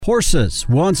Horses,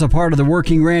 once a part of the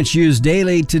working ranch used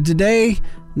daily, to today,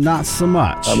 not so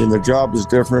much. I mean, the job is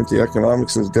different. The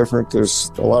economics is different.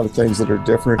 There's a lot of things that are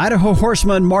different. Idaho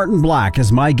horseman Martin Black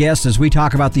is my guest as we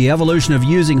talk about the evolution of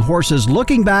using horses,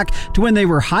 looking back to when they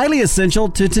were highly essential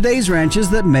to today's ranches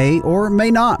that may or may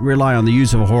not rely on the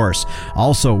use of a horse.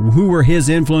 Also, who were his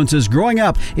influences growing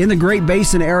up in the Great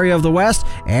Basin area of the West,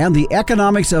 and the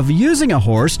economics of using a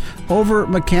horse over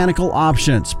mechanical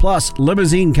options. Plus,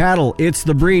 limousine cattle, it's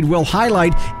the breed we'll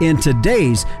highlight in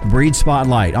today's Breed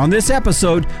Spotlight on this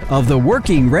episode of the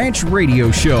Working Ranch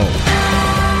Radio Show.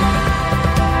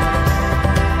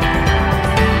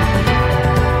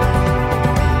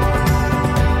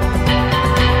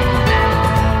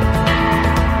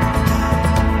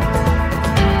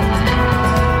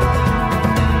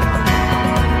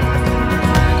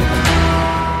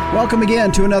 Welcome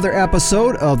again to another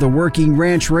episode of the Working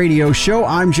Ranch Radio Show.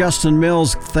 I'm Justin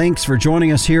Mills. Thanks for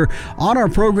joining us here on our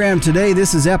program today.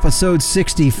 This is episode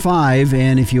 65,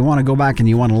 and if you want to go back and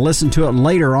you want to listen to it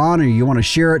later on or you want to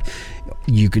share it,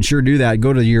 you can sure do that.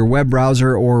 Go to your web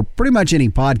browser or pretty much any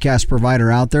podcast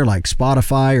provider out there like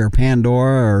Spotify or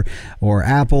Pandora or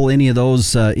Apple, any of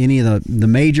those, any of the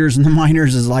majors and the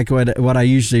minors is like what I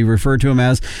usually refer to them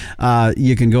as.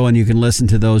 You can go and you can listen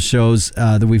to those shows.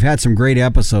 That we've had some great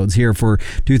episodes here for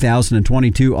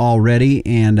 2022 already,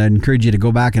 and I encourage you to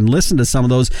go back and listen to some of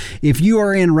those. If you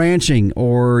are in ranching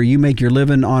or you make your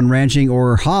living on ranching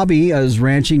or hobby as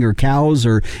ranching or cows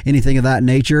or anything of that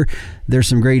nature, there's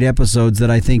some great episodes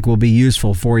that I think will be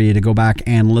useful for you to go back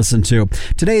and listen to.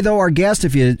 Today, though, our guest,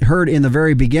 if you heard in the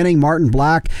very beginning, Martin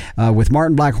Black with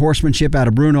Martin Black Horsemanship out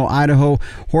of Bruno, Idaho.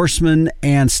 Horseman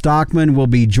and stockman will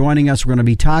be joining us. We're going to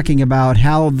be talking about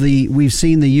how we've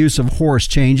seen the use of horse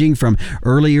changing from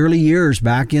early years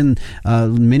back in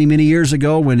many years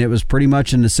ago when it was pretty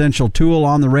much an essential tool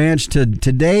on the ranch to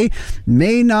today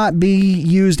may not be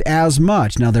used as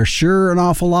much. Now, there's sure an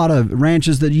awful lot of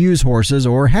ranches that use horses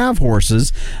or have horses,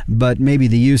 but maybe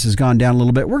the use has gone down a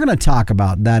little bit. We're going to talk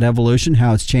about that evolution,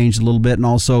 how it's changed a little bit, and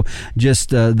also just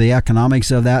the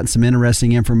economics of that and some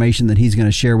interesting information that he's going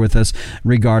to share with us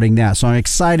regarding that. So I'm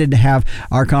excited to have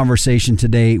our conversation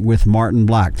today with Martin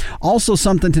Black. Also,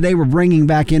 something today we're bringing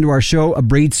back into our show, a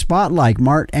Breed Spotlight.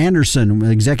 Mark Anderson,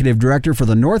 Executive Director for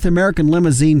the North American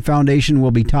Limousine Foundation,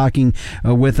 will be talking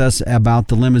with us about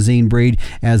the limousine breed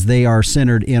as they are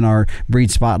centered in our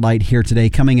Breed Spotlight here today,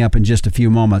 coming up in just a few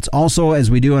moments. Also, as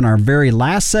we do in our very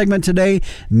last segment today,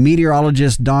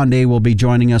 meteorologist Don Day will be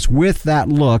joining us with that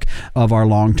look of our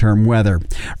long-term weather.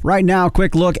 Right now, a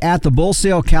quick look at the bull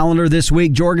sale calendar this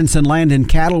week. Jorgensen Land and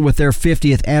Cattle with their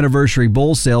 50th anniversary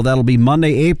bull sale. That'll be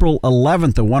Monday, April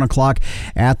 11th at 1 o'clock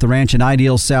at the ranch in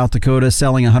Ideal, South Dakota,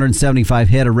 selling 175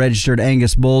 head of registered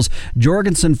Angus bulls.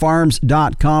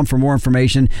 JorgensenFarms.com for more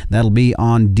information. That'll be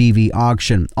on DV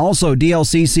Auction. Also,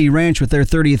 DLCC Ranch with their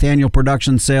 30th annual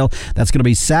production sale. That's going to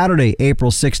be Saturday,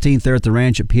 April 16th there at the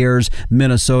ranch at Pierres,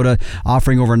 Minnesota,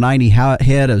 offering over 90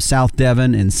 head of South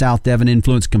Devon and South Devon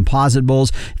influenced composite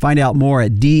bulls. Find out more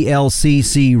at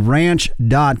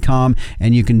dlccranch.com,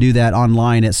 and you can do that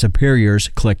online at Superior's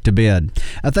Click to Bid.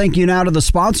 A thank you now to the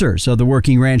sponsors of the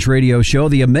Working Ranch Radio Show,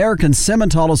 the American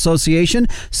Simmental Association,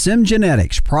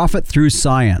 SimGenetics, Profit Through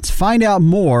Science. Find out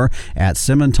more at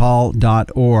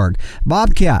simmental.org.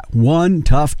 Bobcat, one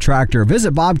tough tractor.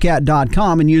 Visit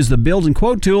bobcat.com and use the build and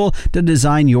quote tool to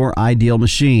design your ideal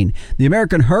machine. The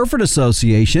American Hereford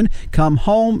Association, come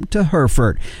home to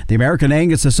Hereford. The American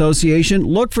Angus Association,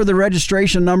 look for the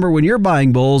registration number when you're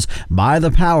buying bulls. Buy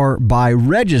the power, buy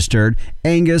registered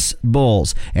Angus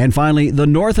bulls. And finally, the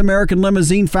North American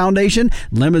Limousine Foundation,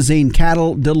 limousine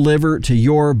cattle deliver to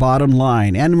your bottom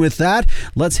line. And with that,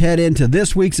 let's head into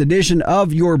this week's edition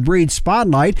of your Breed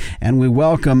Spotlight, and we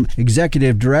welcome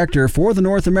Executive Director for the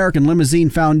North American Limousine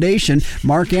Foundation,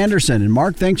 Mark Anderson. And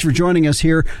Mark, thanks for joining us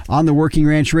here on the Working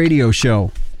Ranch Radio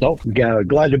Show. Oh,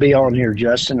 glad to be on here,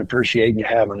 Justin. Appreciate you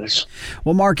having us.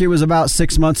 Well, Mark, it was about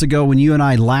 6 months ago when you and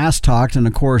I last talked, and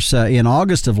of course, in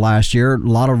August of last year, a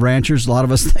lot of ranchers, a lot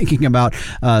of us thinking about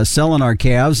selling our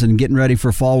calves and getting ready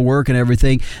for fall work and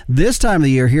everything. This time of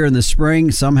the year, here in the spring,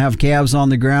 some have calves on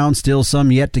the ground, still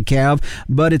some yet to calve,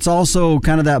 but it's also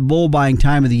kind of that bull buying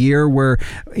time of the year where,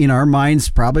 in our minds,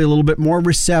 probably a little bit more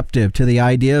receptive to the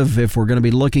idea of if we're going to be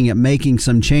looking at making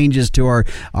some changes to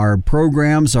our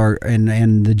programs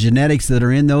and the genetics that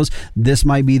are in those, this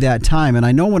might be that time. And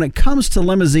I know when it comes to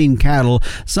limousine cattle,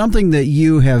 something that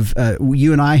you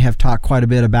and I have talked quite a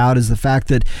bit about is the fact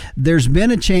that there's been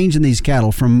a change in these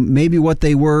cattle from maybe what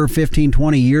they were 15,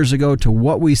 20 years ago to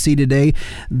what we see today.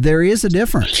 There is a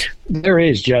difference. There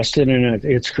is, Justin, and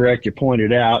it's correct you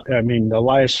pointed out. I mean, the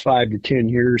last 5 to 10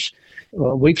 years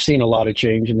Well, we've seen a lot of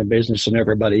change in the business, and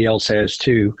everybody else has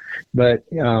too. But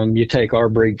you take our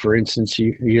breed, for instance,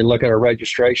 you look at our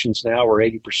registrations now, we're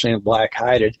 80%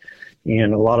 black-hided.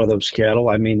 And a lot of those cattle,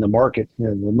 I mean, the market,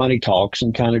 the money talks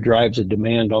and kind of drives a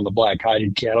demand on the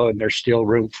black-hided cattle, and there's still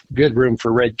good room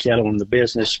for red cattle in the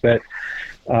business. But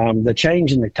the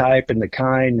change in the type and the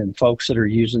kind and folks that are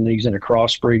using these in a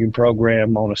crossbreeding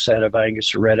program on a set of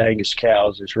Angus or red Angus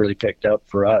cows has really picked up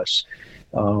for us.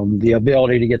 The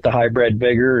ability to get the hybrid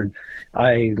bigger, and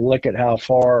I look at how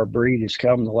far our breed has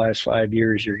come in the last 5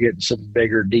 years. You're getting some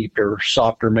bigger, deeper,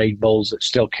 softer made bulls that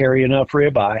still carry enough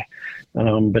ribeye.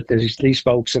 But these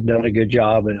folks have done a good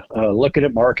job of looking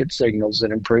at market signals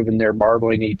and improving their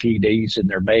marbling EPDs and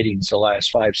their matings the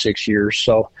last 5-6 years.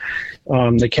 So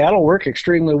the cattle work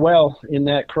extremely well in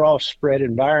that cross-spread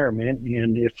environment.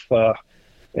 And if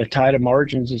as tight of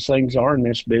margins as things are in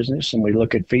this business, and we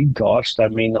look at feed cost, I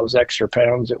mean, those extra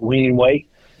pounds at weaning weight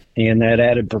and that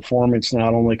added performance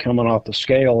not only coming off the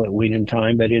scale at weaning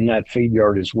time, but in that feed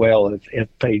yard as well,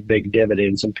 have paid big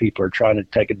dividends, and people are trying to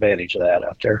take advantage of that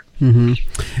out there. Mm-hmm.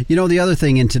 You know, the other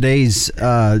thing in today's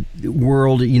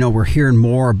world, you know, we're hearing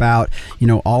more about, you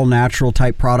know, all natural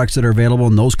type products that are available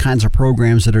and those kinds of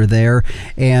programs that are there.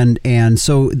 And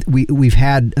so we've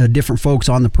had different folks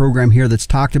on the program here that's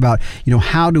talked about, you know,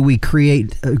 how do we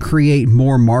create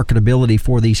more marketability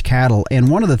for these cattle? And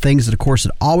one of the things that, of course,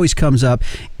 that always comes up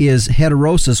is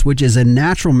heterosis, which is a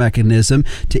natural mechanism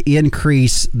to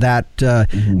increase that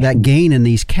that gain in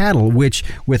these cattle, which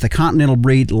with a continental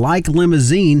breed like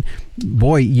Limousin,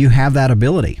 boy, you have that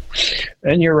ability.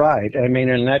 And you're right. I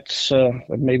mean, and that's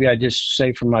maybe I just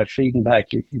say from my feeding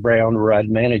background where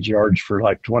I'd managed yards for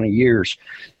like 20 years,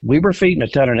 we were feeding a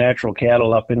ton of natural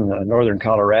cattle up in the northern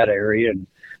Colorado area, and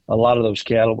a lot of those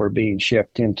cattle were being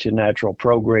shipped into natural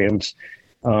programs.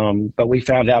 But we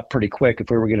found out pretty quick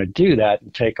if we were going to do that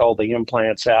and take all the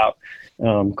implants out,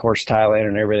 of course, Thailand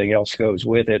and everything else goes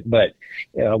with it. But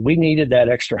we needed that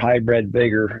extra hybrid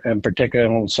vigor, and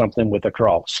particularly on something with a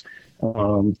cross,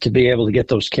 to be able to get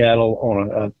those cattle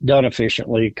on done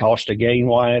efficiently, cost of gain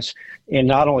wise. And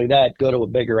not only that, go to a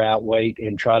bigger outweight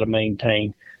and try to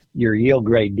maintain your yield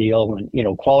grade deal. And, you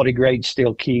know, quality grade's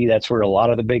still key. That's where a lot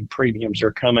of the big premiums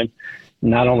are coming,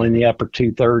 not only in the upper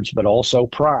 2/3, but also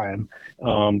prime.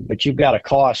 But you've got a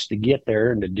cost to get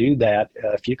there, and to do that,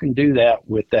 if you can do that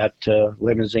with that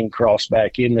Limousin cross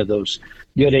back into those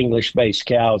good English-based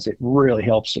cows, it really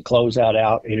helps the closeout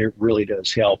out, and it really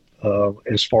does help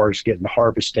as far as getting the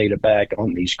harvest data back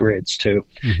on these grids too,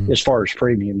 as far as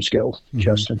premiums go,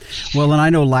 Justin. Well, and I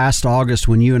know last August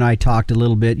when you and I talked a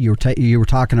little bit, you were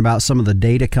talking about some of the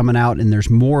data coming out, and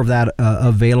there's more of that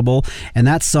available, and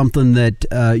that's something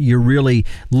that you're really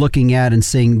looking at and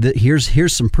saying that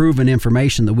here's some proven information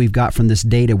that we've got from this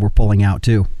data we're pulling out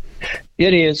too.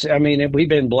 It is. I mean, we've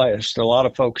been blessed. A lot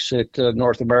of folks at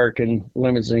North American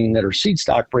Limousin that are seed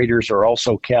stock breeders are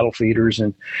also cattle feeders.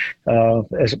 And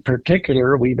as a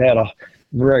particular, we've had a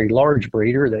very large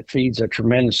breeder that feeds a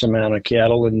tremendous amount of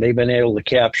cattle, and they've been able to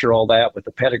capture all that with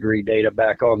the pedigree data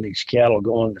back on these cattle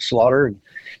going to slaughter.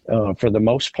 And for the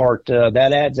most part,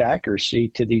 that adds accuracy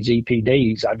to these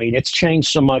EPDs. I mean, it's changed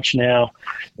so much now,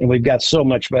 and we've got so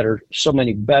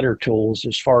many better tools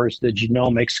as far as the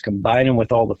genomics, combining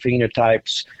with all the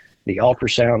phenotypes, the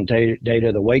ultrasound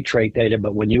data, the weight trait data.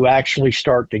 But when you actually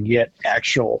start to get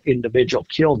actual individual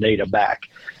kill data back,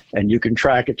 and you can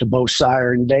track it to both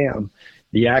sire and dam,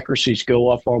 the accuracies go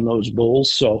up on those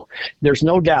bulls. So there's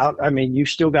no doubt. I mean, you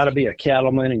still got to be a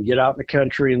cattleman and get out in the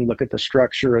country and look at the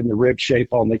structure and the rib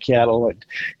shape on the cattle and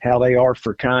how they are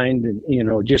for kind, and, you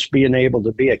know, just being able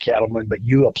to be a cattleman. But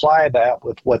you apply that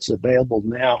with what's available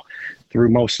now through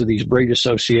most of these breed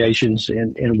associations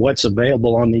and what's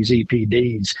available on these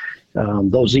EPDs.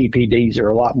 Those EPDs are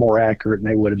a lot more accurate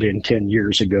than they would have been 10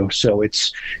 years ago. So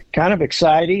it's kind of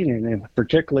exciting, and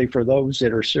particularly for those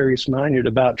that are serious-minded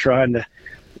about trying to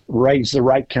raise the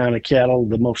right kind of cattle,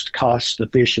 the most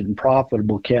cost-efficient and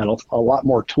profitable cattle. A lot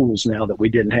more tools now that we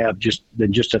didn't have just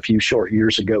a few short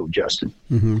years ago, Justin.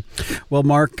 Well,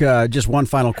 Mark, just one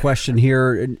final question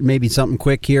here, maybe something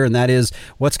quick here, and that is,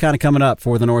 what's kind of coming up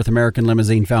for the North American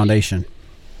Limousin Foundation?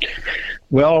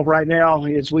 Well, right now,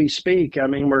 as we speak, I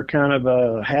mean, we're kind of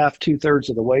 2/3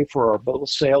 of the way for our bull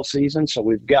sale season. So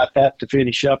we've got that to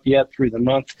finish up yet through the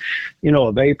month,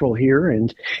 of April here.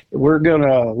 And we're going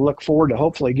to look forward to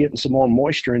hopefully getting some more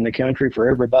moisture in the country for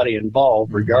everybody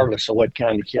involved, regardless of what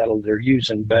kind of cattle they're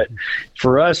using. But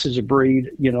for us as a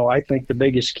breed, I think the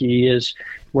biggest key is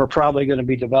we're probably going to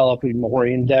be developing more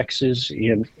indexes.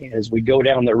 And as we go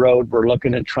down the road, we're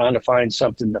looking at trying to find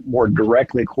something that more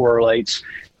directly correlates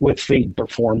with feed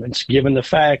performance, given the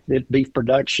fact that beef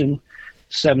production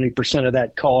 70% of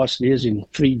that cost is in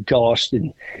feed cost.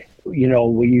 And,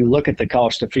 when you look at the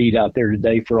cost of feed out there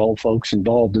today for all folks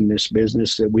involved in this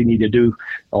business, that we need to do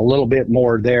a little bit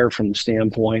more there from the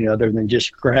standpoint other than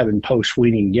just grabbing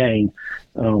post-weaning gain.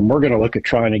 We're going to look at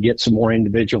trying to get some more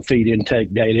individual feed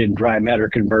intake data and dry matter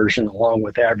conversion along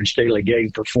with average daily gain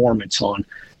performance on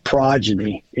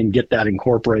progeny and get that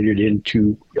incorporated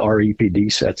into our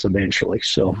EPD sets eventually.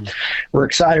 So we're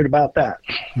excited about that.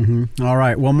 Mm-hmm. All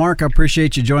right. Well, Mark, I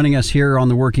appreciate you joining us here on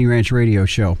the Working Ranch Radio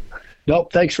Show.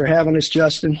 Nope. Thanks for having us,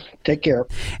 Justin. Take care.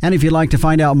 And if you'd like to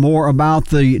find out more about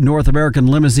the North American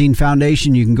Limousine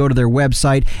Foundation, you can go to their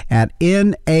website at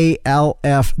NALF.org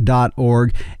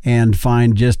and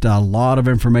find just a lot of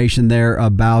information there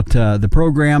about the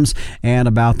programs and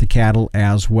about the cattle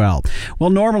as well. Well,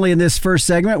 normally in this first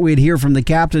segment, we'd hear from the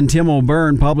captain, Tim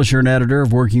O'Byrne, publisher and editor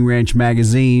of Working Ranch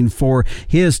Magazine, for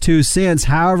his 2 cents.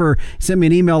 However, he sent me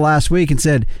an email last week and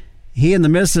said, he and the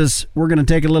missus were going to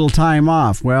take a little time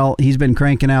off. Well, he's been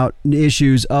cranking out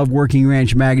issues of Working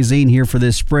Ranch Magazine here for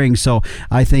this spring, so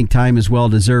I think time is well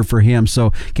deserved for him.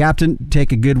 So, Captain,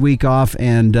 take a good week off,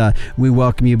 and we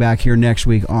welcome you back here next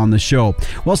week on the show.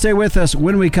 Well, stay with us.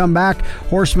 When we come back,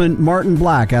 horseman Martin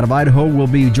Black out of Idaho will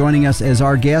be joining us as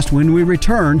our guest when we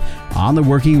return on the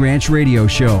Working Ranch Radio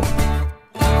Show.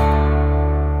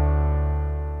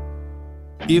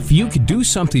 If you could do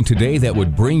something today that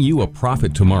would bring you a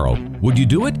profit tomorrow, would you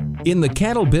do it? In the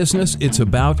cattle business, it's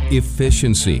about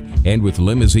efficiency. And with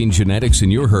Limousine Genetics in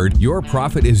your herd, your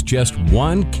profit is just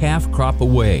one calf crop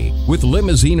away. With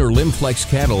Limousine or Limflex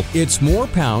cattle, it's more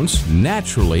pounds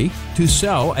naturally to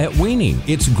sell at weaning.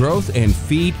 It's growth and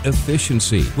feed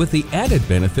efficiency with the added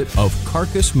benefit of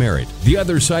carcass merit. The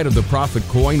other side of the profit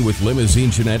coin with Limousine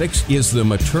Genetics is the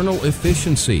maternal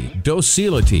efficiency,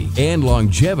 docility, and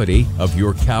longevity of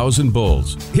your cows and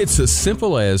bulls. It's as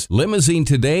simple as Limousine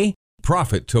today,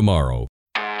 profit tomorrow.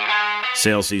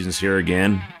 Sale season's here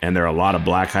again, and there are a lot of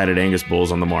black-hided Angus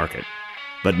bulls on the market,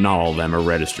 but not all of them are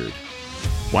registered.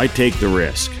 Why take the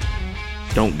risk?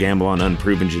 Don't gamble on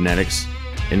unproven genetics.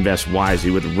 Invest wisely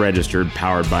with registered,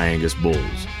 powered by Angus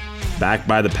bulls. Backed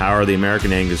by the power of the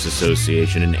American Angus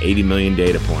Association and 80 million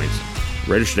data points,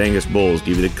 registered Angus bulls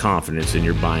give you the confidence in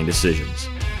your buying decisions.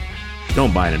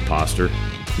 Don't buy an imposter.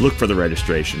 Look for the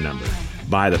registration number.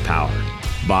 Buy the power.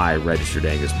 Buy registered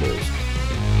Angus bulls.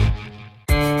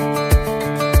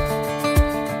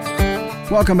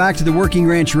 Welcome back to the Working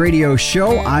Ranch Radio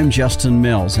Show. I'm Justin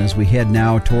Mills as we head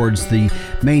now towards the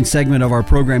main segment of our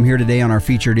program here today on our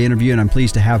featured interview, and I'm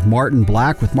pleased to have Martin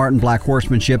Black with Martin Black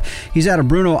Horsemanship. He's out of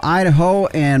Bruno, Idaho,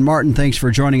 and Martin, thanks for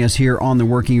joining us here on the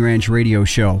Working Ranch Radio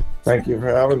Show. Thank you for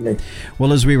having me.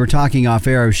 Well, as we were talking off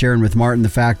air, I was sharing with Martin the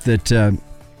fact that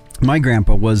my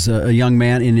grandpa was a young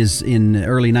man in the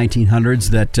early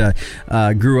 1900s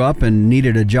that grew up and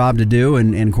needed a job to do,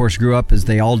 and of course grew up, as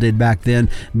they all did back then,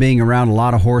 being around a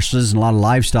lot of horses and a lot of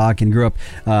livestock, and grew up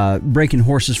breaking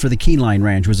horses for the Keeneline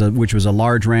Ranch, which was a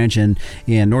large ranch in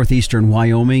northeastern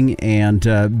Wyoming. And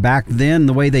back then,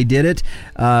 the way they did it,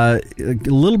 a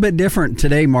little bit different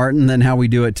today, Martin, than how we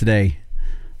do it today.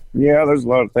 Yeah, there's a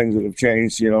lot of things that have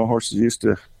changed. Horses used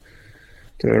to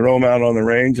roam out on the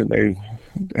range, and they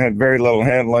had very little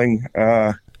handling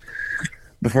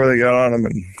before they got on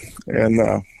them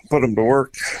and put them to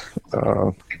work.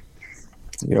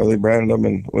 They branded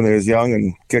them when they was young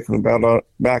and kicked them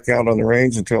back out on the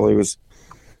range until they was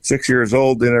 6 years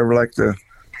old. They never liked to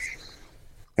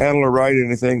handle or ride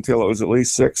anything till it was at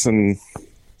least 6, and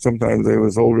sometimes they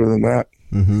was older than that.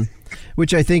 Mm-hmm.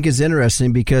 Which I think is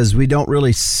interesting, because we don't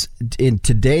really,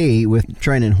 today with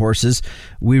training horses,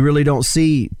 we really don't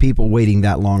see people waiting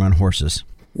that long on horses.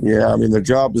 Yeah, the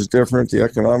job is different. The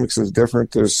economics is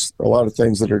different. There's a lot of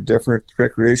things that are different.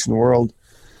 Recreation world,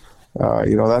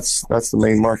 that's the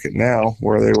main market now,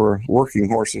 where they were working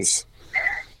horses,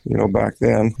 back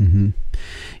then. Mm-hmm.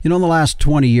 In the last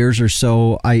 20 years or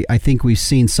so, I think we've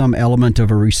seen some element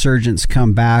of a resurgence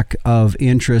come back of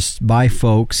interest by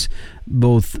folks,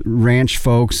 both ranch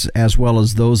folks as well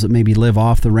as those that maybe live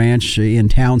off the ranch in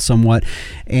town somewhat,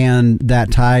 and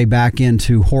that tie back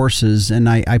into horses. And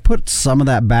I put some of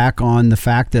that back on the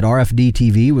fact that RFD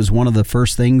TV was one of the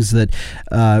first things that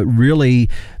really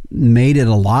made it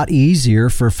a lot easier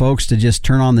for folks to just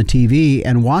turn on the TV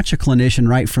and watch a clinician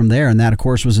right from there. And that, of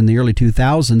course, was in the early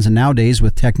 2000s. And nowadays,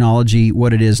 with technology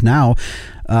what it is now,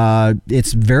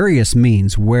 it's various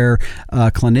means where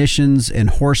clinicians and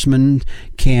horsemen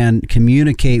can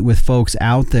communicate with folks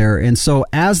out there. And so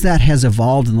as that has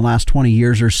evolved in the last 20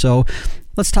 years or so,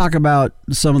 let's talk about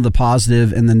some of the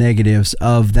positive and the negatives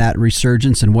of that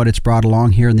resurgence and what it's brought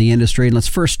along here in the industry. And let's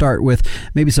first start with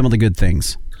maybe some of the good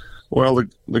things. Well,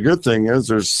 the good thing is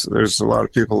there's a lot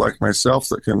of people like myself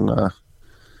that can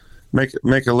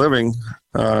make a living,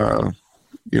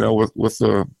 with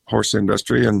the horse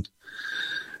industry, and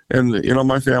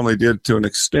my family did to an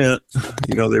extent.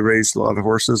 They raised a lot of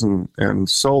horses and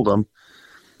sold them,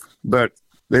 but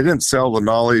they didn't sell the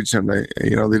knowledge, and they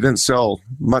didn't sell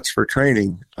much for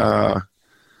training. What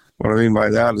I mean by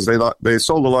that is they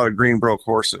sold a lot of Greenbroke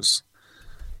horses.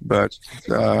 But,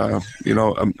 a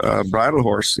bridle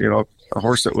horse, a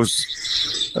horse that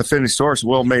was a finished horse,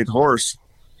 well-made horse,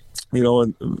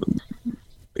 and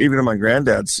even in my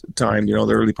granddad's time, the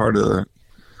early part of the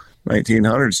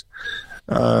 1900s,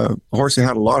 a horse he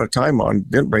had a lot of time on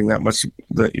didn't bring that much,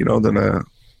 than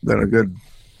a good,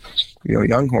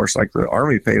 young horse. Like the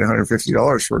Army paid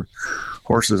 $150 for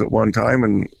horses at one time,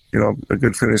 and, a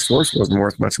good finished horse wasn't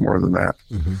worth much more than that.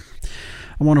 Mm-hmm.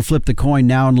 I want to flip the coin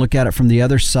now and look at it from the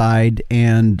other side.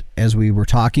 And as we were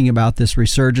talking about this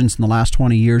resurgence in the last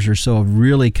 20 years or so of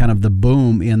really kind of the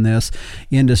boom in this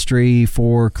industry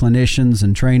for clinicians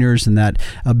and trainers, and that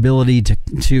ability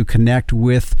to connect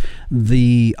with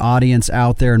the audience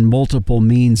out there in multiple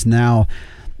means now,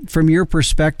 from your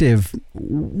perspective,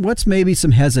 what's maybe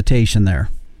some hesitation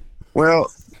there?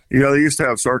 Well, they used to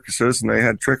have circuses, and they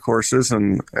had trick horses,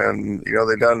 and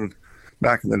they done,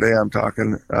 back in the day I'm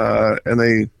talking, and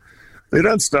they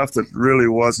done stuff that really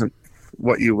wasn't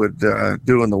what you would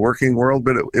do in the working world,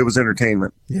 but it was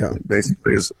entertainment. Yeah,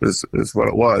 basically is what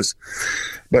it was.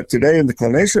 But today in the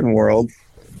clinician world,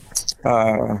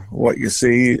 what you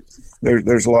see,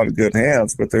 there's a lot of good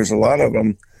hands, but there's a lot of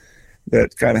them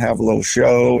that kind of have a little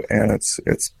show, and it's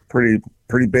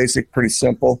pretty basic, pretty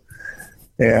simple,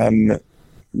 and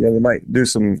they might do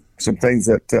some things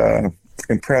that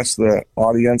impress the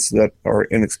audience that are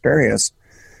inexperienced,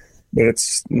 but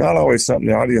it's not always something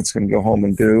the audience can go home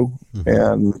and do. Mm-hmm.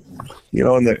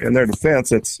 And in their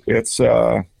defense, it's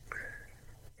to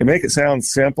make it sound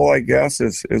simple, I guess,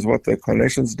 is what the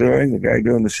clinician's doing, the guy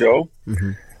doing the show.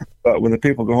 Mm-hmm. But when the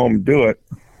people go home and do it,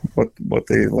 what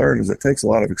they learn is it takes a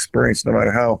lot of experience, no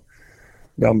matter how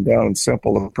dumbed down and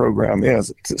simple the program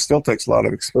is. It still takes a lot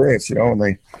of experience. When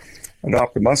they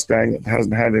adopt a Mustang that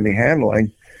hasn't had any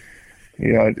handling,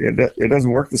 it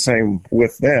doesn't work the same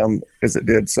with them as it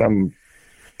did some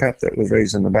pet that was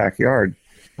raised in the backyard.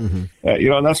 Mm-hmm.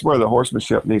 And that's where the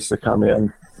horsemanship needs to come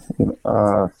in.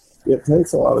 It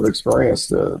takes a lot of experience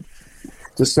to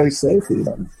stay safe even.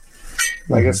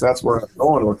 Mm-hmm. I guess that's where I'm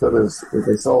going with it, is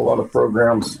they sell a lot of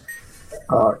programs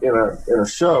in a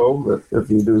show that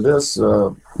if you do this,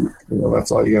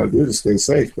 that's all you got to do to stay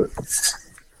safe. But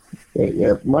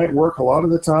it might work a lot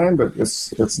of the time, but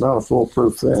it's not a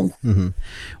foolproof thing. Mm-hmm.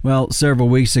 Well, several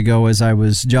weeks ago, as I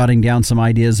was jotting down some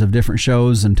ideas of different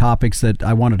shows and topics that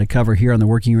I wanted to cover here on the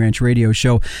Working Ranch Radio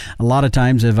Show, a lot of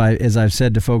times, as I've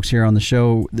said to folks here on the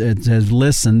show that has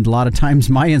listened, a lot of times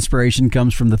my inspiration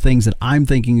comes from the things that I'm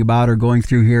thinking about or going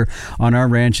through here on our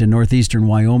ranch in northeastern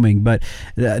Wyoming. But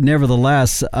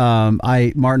nevertheless,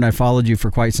 Martin, I followed you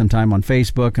for quite some time on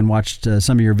Facebook and watched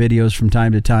some of your videos from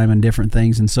time to time on different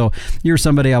things, and so you're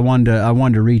somebody I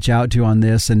wanted to reach out to on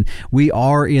this. And we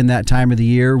are in that time of the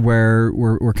year where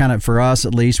we're kind of, for us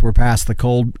at least, we're past the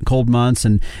cold months,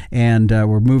 and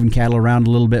we're moving cattle around a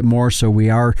little bit more, so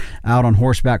we are out on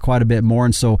horseback quite a bit more.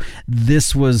 And so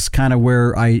this was kind of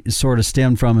where I sort of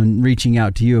stemmed from in reaching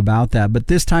out to you about that. But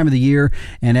this time of the year,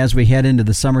 and as we head into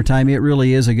the summertime, it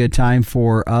really is a good time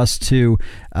for us to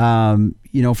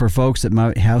for folks that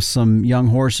might have some young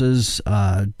horses,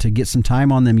 to get some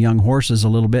time on them young horses a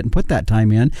little bit and put that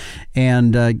time in,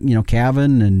 and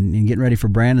calving and getting ready for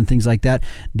brand and things like that.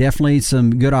 Definitely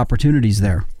some good opportunities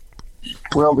there.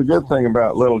 Well, the good thing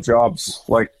about little jobs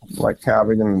like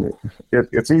calving, and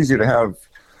it's easy to have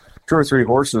 2 or 3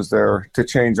 horses there to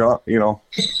change off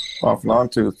and on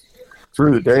to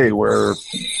through the day, where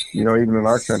even in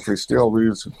our country still we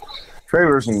use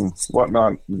trailers and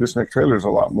whatnot, gooseneck trailers a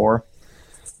lot more.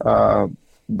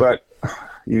 But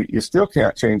you still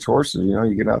can't change horses.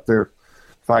 You get out there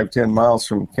 5-10 miles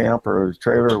from camp or a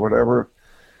trailer or whatever.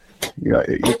 You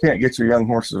can't get your young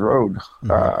horses rode.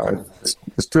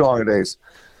 It's too long a days.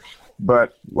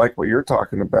 But like what you're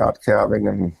talking about, calving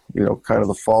and kind of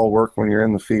the fall work when you're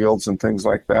in the fields and things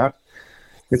like that,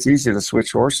 it's easy to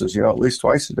switch horses. At least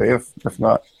twice a day, if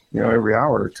not every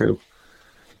hour or two.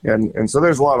 And so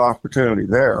there's a lot of opportunity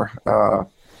there.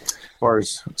 As far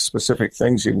as specific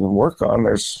things you can work on,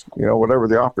 there's, whatever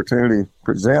the opportunity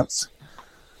presents,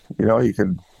 you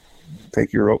could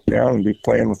take your rope down and be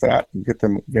playing with that and get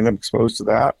them exposed to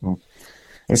that, and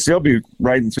still be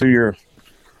riding through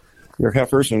your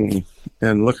heifers and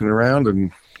looking around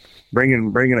and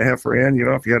bringing a heifer in,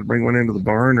 if you had to bring one into the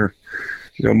barn, or,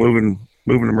 moving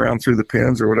them around through the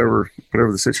pens or whatever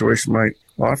the situation might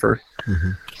offer.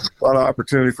 Mm-hmm. A lot of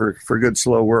opportunity for good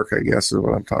slow work, I guess, is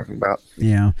what I'm talking about.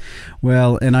 Yeah.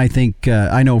 Well, and I think,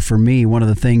 I know for me, one of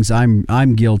the things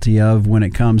I'm guilty of when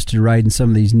it comes to riding some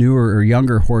of these newer or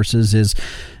younger horses is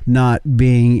not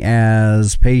being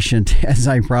as patient as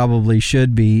I probably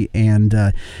should be, and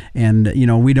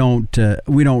we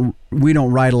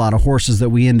don't ride a lot of horses that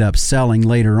we end up selling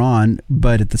later on,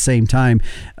 but at the same time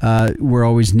we're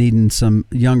always needing some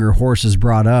younger horses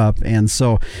brought up, and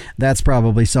so that's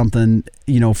probably something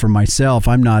for myself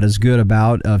I'm not as good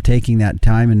about, of taking that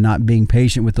time and not being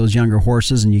patient with those younger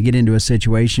horses. And you get into a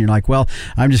situation, you're like, well,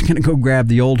 I'm just going to go grab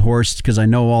the old horse because I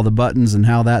know all the buttons and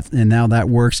how that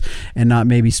works, and not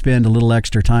maybe spend a little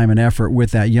extra time and effort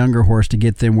with that younger horse to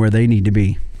get them where they need to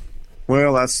be.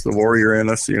 Well, that's the warrior in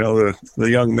us, the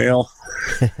young male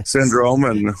syndrome,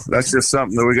 and that's just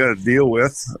something that we got to deal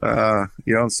with.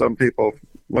 Some people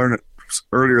learn it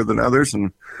earlier than others,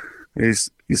 and you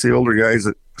see older guys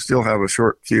that still have a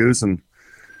short fuse and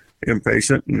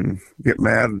impatient and get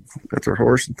mad at their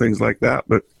horse and things like that.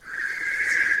 But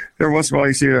every once in a while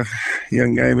you see a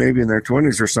young guy maybe in their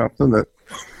 20s or something that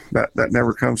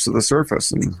never comes to the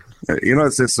surface. And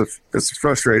it's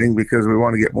frustrating because we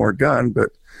want to get more done,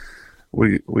 but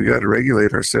we got to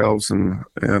regulate ourselves and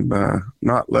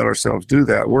not let ourselves do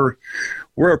that.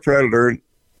 We're a predator.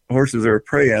 Horses are a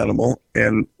prey animal,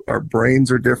 and our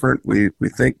brains are different. We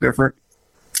think different.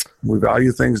 We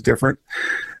value things different,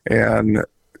 and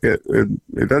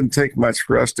it doesn't take much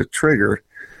for us to trigger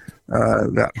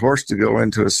that horse to go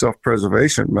into a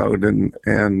self-preservation mode,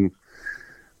 and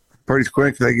pretty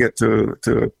quick they get to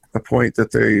a point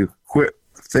that they quit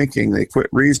thinking, they quit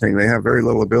reasoning. They have very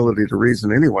little ability to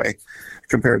reason anyway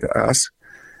compared to us.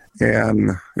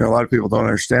 And a lot of people don't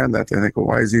understand that. They think, well,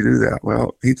 why does he do that?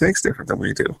 Well, he thinks different than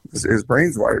we do. His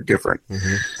brain's wired different.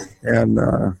 Mm-hmm.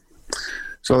 And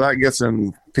so that gets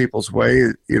in people's way.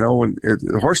 When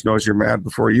the horse knows you're mad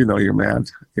before you know you're mad,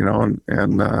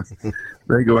 and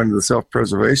they go into the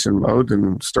self-preservation mode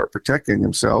and start protecting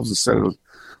themselves instead of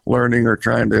learning or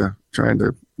trying to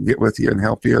get with you and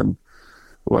help you and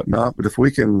whatnot. But if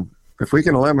we can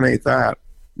eliminate that,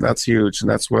 that's huge. And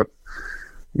that's what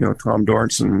Tom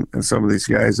Dorrance and some of these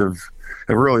guys have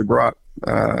really brought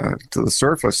to the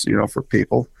surface, for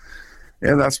people.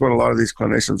 And that's what a lot of these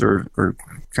clinicians are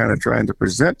kind of trying to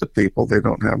present to people. They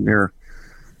don't have near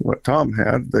what Tom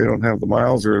had. They don't have the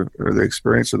miles or the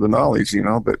experience or the knowledge,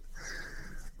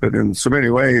 but in so many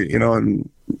ways, and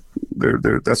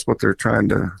that's what they're trying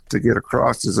to get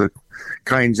across, is a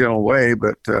kind, gentle way.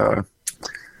 But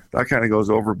that kind of goes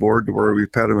overboard to where we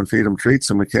pet them and feed them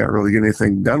treats, and we can't really get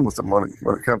anything done with them when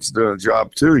it comes to doing a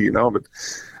job too,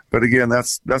 But again,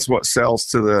 that's what sells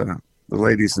to the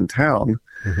ladies in town.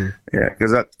 Mm-hmm. Yeah,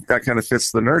 because that kind of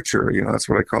fits the nurture. That's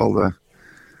what I call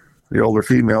the older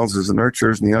females as the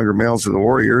nurturers, and the younger males are the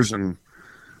warriors. And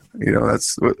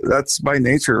that's by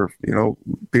nature.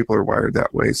 People are wired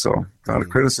that way. So not a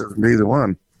criticism to either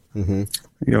one. Mm-hmm.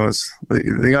 It's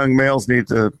the young males need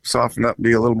to soften up and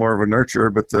be a little more of a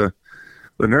nurturer, but the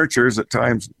nurturers at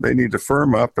times, they need to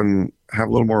firm up and have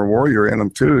a little more warrior in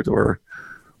them too, or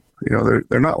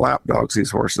they're not lap dogs,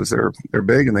 these horses. They're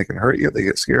big and they can hurt you. They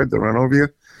get scared, they run over you,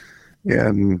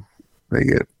 and they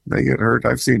get hurt.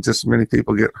 I've seen just as many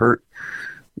people get hurt,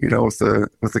 with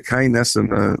the kindness,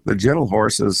 and the gentle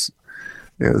horse is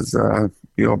a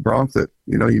bronc that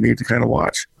you need to kind of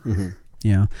watch. Mm-hmm.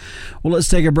 Yeah. Well, let's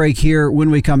take a break here. When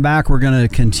we come back, we're going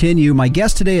to continue. My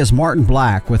guest today is Martin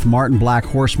Black with Martin Black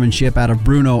Horsemanship out of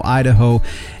Bruno, Idaho.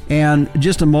 And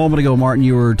just a moment ago, Martin,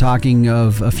 you were talking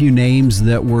of a few names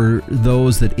that were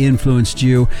those that influenced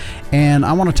you. And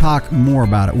I want to talk more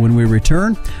about it when we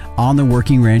return on the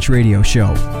Working Ranch Radio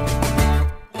Show.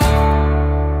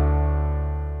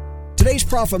 Today's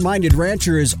profit-minded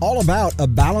rancher is all about a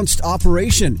balanced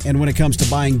operation, and when it comes to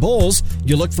buying bulls,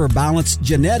 you look for balanced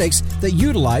genetics that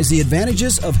utilize the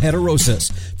advantages of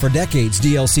heterosis. For decades,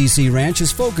 DLCC Ranch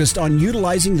has focused on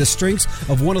utilizing the strengths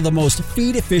of one of the most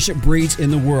feed-efficient breeds in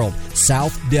the world,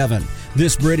 South Devon.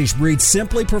 This British breed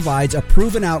simply provides a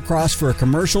proven outcross for a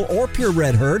commercial or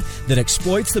purebred herd that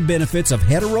exploits the benefits of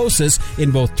heterosis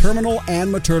in both terminal and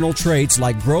maternal traits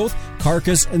like growth,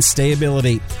 carcass, and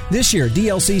stayability. This year,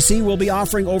 DLCC will be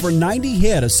offering over 90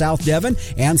 head of South Devon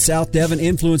and South Devon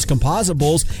Influence composite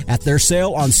bulls at their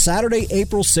sale on Saturday,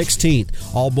 April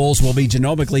 16th. All bulls will be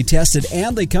genomically tested,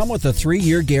 and they come with a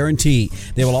 3-year guarantee.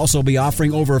 They will also be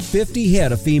offering over 50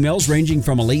 head of females ranging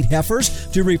from elite heifers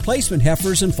to replacement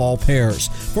heifers and fall pairs. repairs.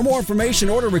 For more information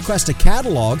or to request a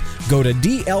catalog, go to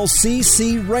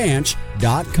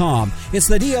dlccranch.com. It's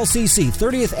the DLCC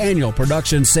 30th Annual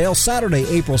Production Sale, Saturday,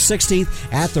 April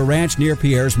 16th at the ranch near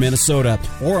Pierres, Minnesota,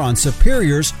 or on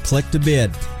Superior's Click to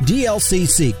Bid.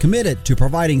 DLCC, committed to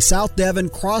providing South Devon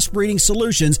crossbreeding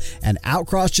solutions and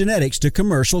outcross genetics to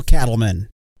commercial cattlemen.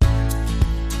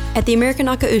 At the American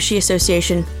Akaushi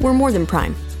Association, we're more than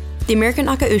prime. The American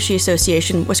Akaushi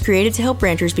Association was created to help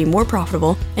ranchers be more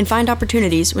profitable and find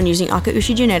opportunities when using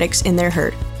Akaushi genetics in their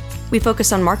herd. We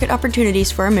focus on market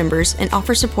opportunities for our members and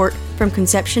offer support from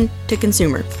conception to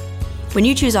consumer. When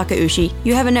you choose Akaushi,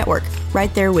 you have a network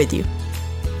right there with you.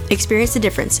 Experience the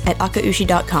difference at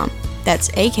akaushi.com. That's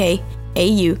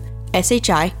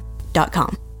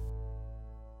AKAUSHI.com.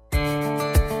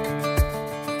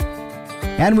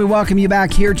 And we welcome you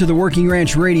back here to the Working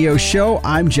Ranch Radio Show.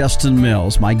 I'm Justin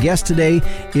Mills. My guest today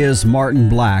is Martin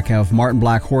Black of Martin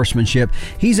Black Horsemanship.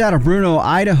 He's out of Bruno,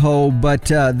 Idaho, but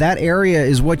that area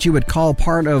is what you would call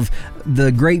part of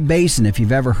the Great Basin. If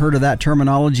you've ever heard of that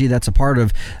terminology, that's a part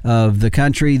of the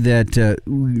country that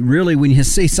really, when you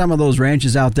see some of those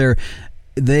ranches out there,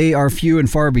 they are few and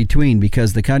far between,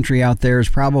 because the country out there is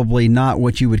probably not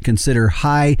what you would consider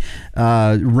high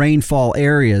rainfall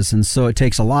areas, and so it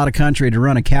takes a lot of country to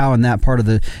run a cow in that part of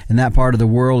the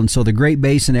world. And so the Great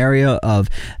Basin area of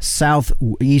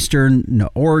southeastern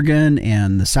Oregon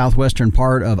and the southwestern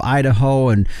part of Idaho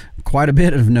and quite a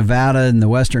bit of Nevada and the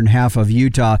western half of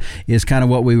Utah is kind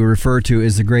of what we would refer to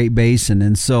as the Great Basin.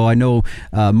 And so I know,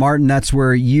 Martin, that's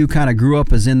where you kind of grew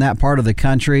up, is in that part of the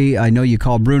country. I know you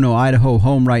call Bruno, Idaho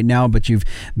home right now, but you've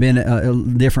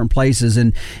been different places.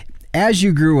 And as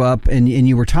you grew up, and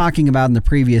you were talking about in the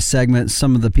previous segment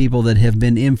some of the people that have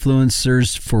been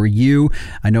influencers for you.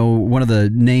 I know one of the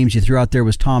names you threw out there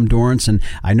was Tom Dorrance, and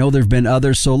I know there have been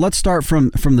others. So let's start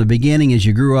from the beginning, as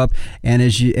you grew up and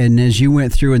as you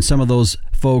went through, and some of those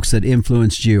folks that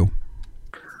influenced you.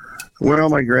 Well,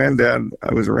 my granddad,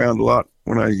 I was around a lot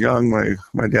when I was young.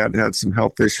 My dad had some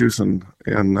health issues, and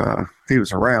he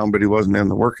was around, but he wasn't in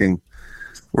the working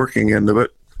end of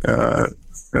it.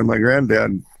 And my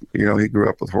granddad, he grew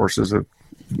up with horses. I'm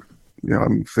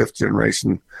fifth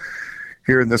generation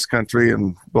here in this country,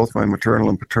 and both my maternal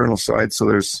and paternal side.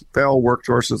 So they all worked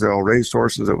horses, they all raised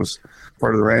horses. It was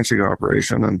part of the ranching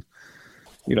operation, and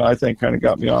I think kind of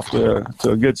got me off to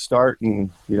a good start. And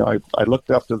I looked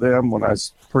up to them when I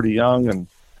was pretty young, and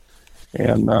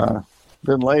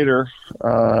then later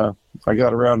I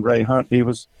got around Ray Hunt. He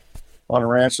was on a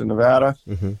ranch in Nevada.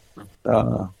 Mm-hmm.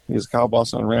 He was a cow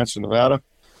boss on a ranch in Nevada.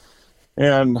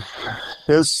 And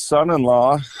his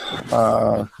son-in-law,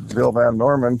 Bill Van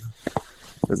Norman,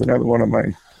 is another one of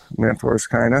my mentors,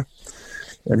 kind of.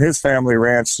 And his family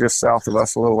ranch just south of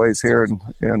us, a little ways here in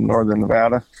northern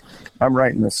Nevada. I'm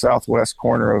right in the southwest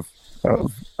corner of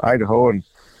Idaho,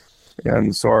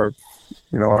 and so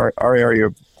our area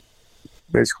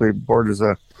basically borders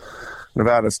the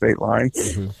Nevada state line.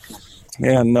 Mm-hmm.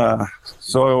 And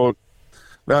so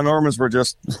Van Normans were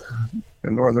just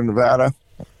in northern Nevada.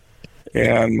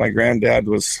 And my granddad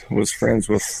was friends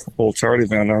with old Charlie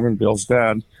Van Norman, Bill's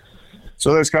dad.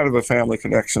 So there's kind of a family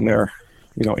connection there,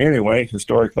 anyway,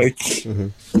 historically. Mm-hmm.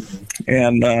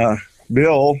 And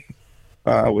Bill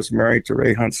was married to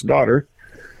Ray Hunt's daughter.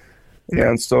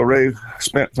 And so Ray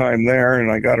spent time there,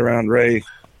 and I got around Ray,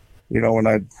 when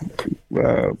I'd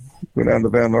go down to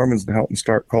Van Norman's to help him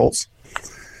start colts.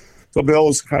 So Bill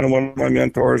was kind of one of my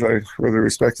mentors. I really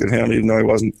respected him, even though he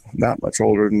wasn't that much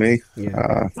older than me.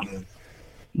 Yeah.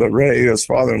 But Ray, his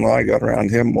father-in-law, I got around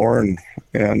him more,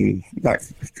 and that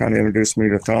kind of introduced me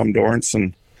to Tom Dorrance.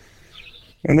 And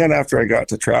then after I got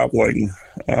to traveling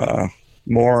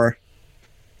more,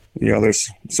 there's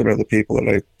some other people that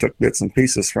I took bits and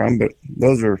pieces from, but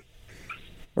those are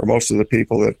most of the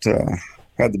people that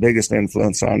had the biggest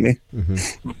influence on me.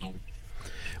 Mm-hmm.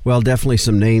 Well, definitely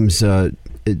some names that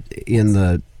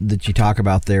you talk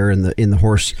about there in the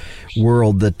horse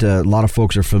world that a lot of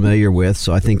folks are familiar with.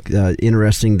 So I think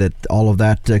interesting that all of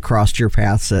that crossed your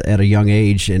paths at a young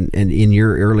age and in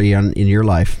your early on in your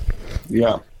life.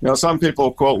 Yeah, some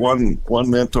people quote one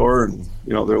mentor, and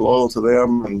they're loyal to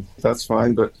them, and that's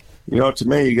fine. But to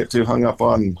me, you get too hung up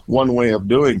on one way of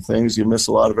doing things, you miss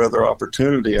a lot of other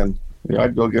opportunity. And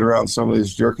I'd go get around some of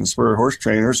these jerk and spur horse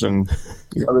trainers, and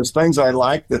there's things I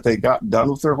like that they got done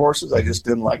with their horses. I just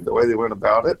didn't like the way they went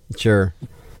about it. Sure.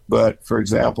 But for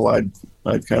example, I'd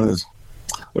kind of,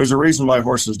 there's a reason why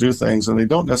horses do things, and they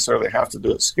don't necessarily have to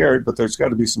do it scared, but there's got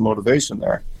to be some motivation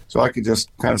there. So I could just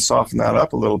kind of soften that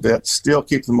up a little bit, still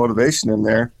keep the motivation in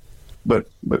there, but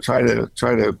try to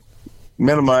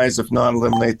minimize, if not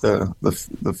eliminate,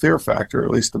 the fear factor,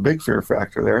 at least the big fear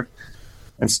factor there,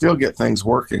 and still get things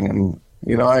working.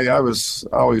 And I was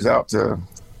always out to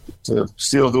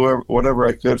steal whatever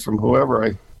I could from whoever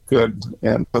I could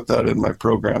and put that in my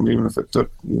program, even if it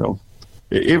took,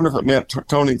 even if it meant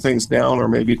toning things down or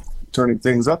maybe turning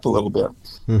things up a little bit.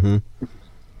 Mm-hmm.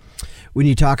 When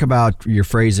you talk about your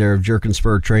phrase there of jerk and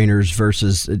spur trainers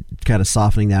versus kind of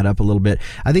softening that up a little bit,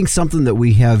 I think something that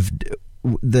we have,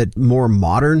 that more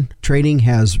modern training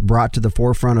has brought to the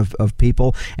forefront of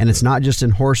people, and it's not just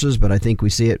in horses, but I think we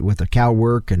see it with the cow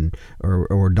work and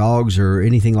or dogs or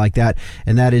anything like that,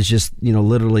 and that is just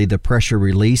literally the pressure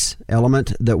release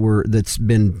element that's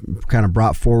been kind of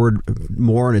brought forward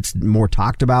more, and it's more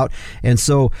talked about. And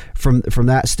so from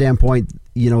that standpoint,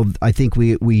 I think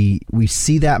we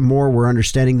see that more, we're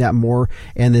understanding that more,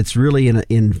 and it's really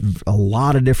in a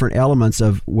lot of different elements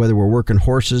of whether we're working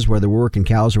horses, whether we're working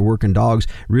cows or working dogs,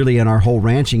 really in our whole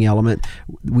ranching element,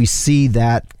 we see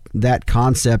that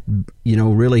concept,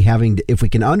 really having, if we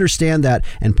can understand that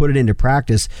and put it into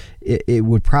practice, it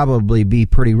would probably be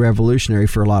pretty revolutionary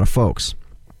for a lot of folks.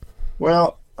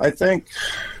 Well, I think,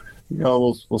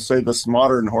 we'll say this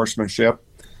modern horsemanship,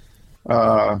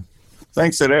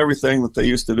 thinks that everything that they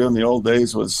used to do in the old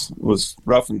days was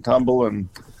rough and tumble and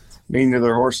mean to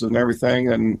their horses and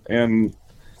everything. And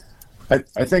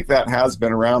I think that has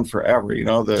been around forever,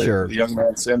 the young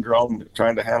man syndrome,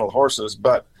 trying to handle horses.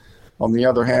 But on the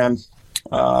other hand,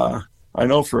 I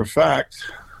know for a fact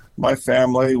my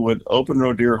family would open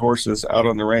roe deer horses out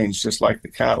on the range just like the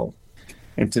cattle.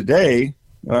 And today,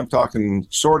 and I'm talking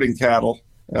sorting cattle,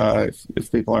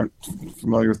 if people aren't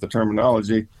familiar with the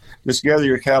terminology, just gather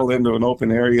your cattle into an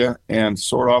open area and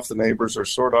sort off the neighbors or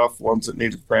sort off ones that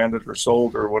needed branded or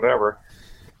sold or whatever.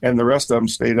 And the rest of them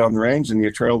stayed on the range, and you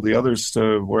trailed the others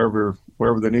to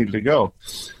wherever they needed to go.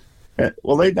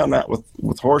 Well, they'd done that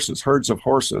with horses, herds of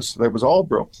horses. They was all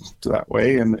broke to that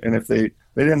way, and if they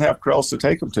didn't have corrals to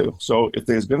take them to. So if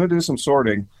they was going to do some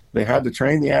sorting, they had to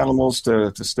train the animals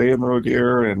to stay in the roe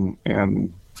deer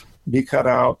and be cut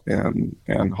out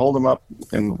and hold them up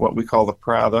in what we call the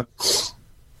parada.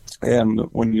 And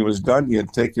when you was done,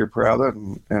 you'd take your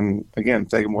parada and again,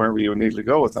 take them wherever you needed to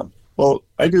go with them. Well,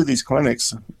 I do these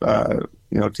clinics,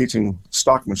 teaching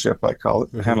stockmanship, I call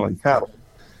it, handling cattle.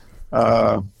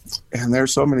 And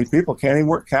there's so many people can't even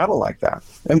work cattle like that.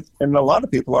 And a lot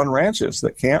of people on ranches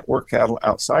that can't work cattle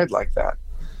outside like that.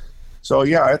 So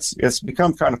yeah, it's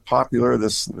become kind of popular,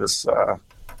 this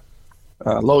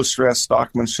low stress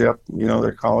stockmanship,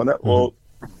 they're calling it. Well,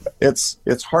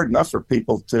 it's hard enough for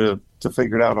people to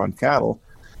figure it out on cattle,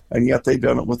 and yet they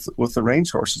done it with the range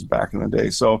horses back in the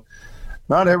day. So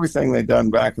not everything they done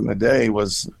back in the day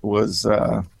was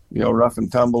rough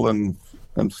and tumble and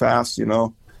fast,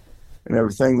 and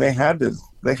everything. They had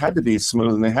to be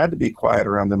smooth, and they had to be quiet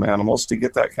around them animals to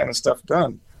get that kind of stuff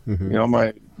done.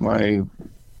 Mm-hmm. My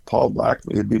Paul Black,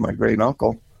 he'd be my great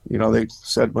uncle. They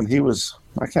said when he was,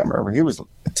 I can't remember, he was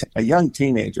a young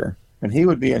teenager, and he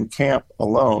would be in camp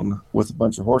alone with a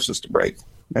bunch of horses to break.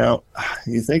 Now,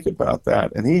 you think about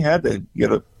that, and he had to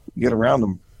get around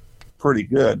them pretty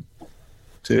good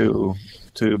to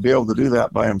be able to do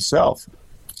that by himself.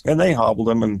 And they hobbled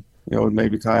him and, would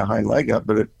maybe tie a hind leg up,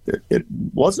 but it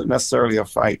wasn't necessarily a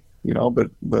fight, but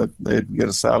they'd get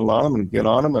a saddle on him and get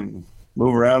on him and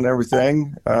move around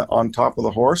everything on top of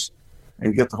the horse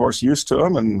and get the horse used to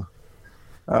him. And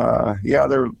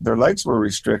their legs were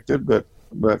restricted, but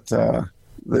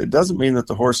it doesn't mean that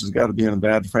the horse has got to be in a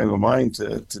bad frame of mind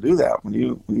to do that. When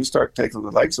you start taking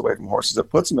the legs away from horses, it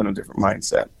puts them in a different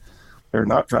mindset. They're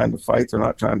not trying to fight. They're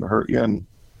not trying to hurt you and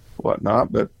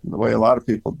whatnot. But the way a lot of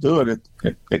people do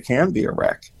it can be a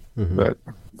wreck. Mm-hmm. But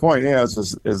the point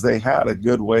is they had a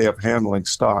good way of handling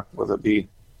stock, whether it be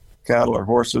cattle or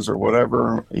horses or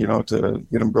whatever, to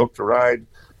get them broke to ride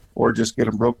or just get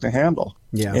them broke to handle.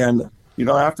 Yeah. And,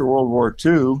 after World War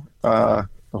II, the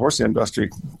horse industry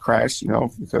crashed,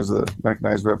 because of the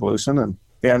mechanized revolution. And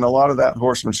a lot of that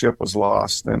horsemanship was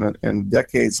lost. And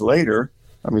decades later,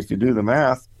 if you do the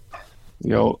math,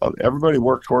 everybody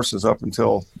worked horses up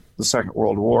until the Second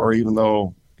World War, even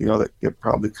though, that it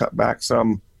probably cut back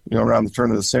some, around the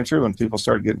turn of the century when people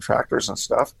started getting tractors and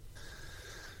stuff.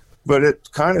 But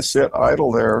it kind of sit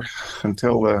idle there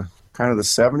until the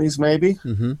 70s, maybe.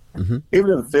 Mm-hmm. Mm-hmm.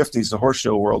 Even in the 50s, the horse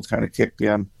show world kind of kicked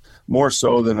in more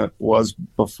so than it was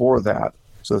before that.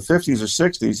 So the 50s or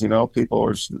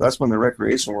 60s, that's when the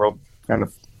recreation world kind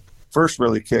of first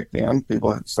really kicked in.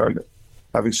 People had started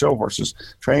having show horses,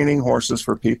 training horses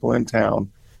for people in town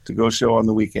to go show on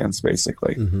the weekends,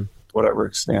 basically, to whatever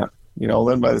extent.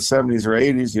 Then by the 70s or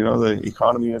 80s, the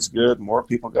economy is good, more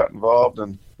people got involved,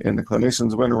 and and the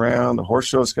clinicians went around, the horse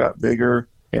shows got bigger,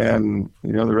 and,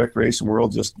 you know, the recreation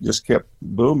world just kept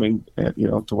booming, and, you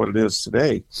know, to what it is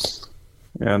today.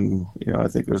 And, you know, I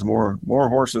think there's more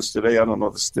horses today. I don't know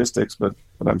the statistics, but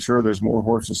I'm sure there's more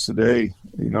horses today,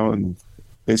 you know, in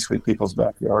basically people's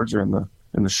backyards or in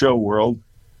the show world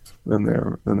than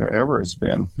there ever has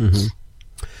been. Mm-hmm.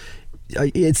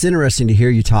 It's interesting to hear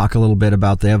you talk a little bit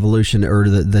about the evolution or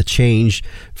the change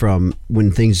from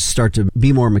when things start to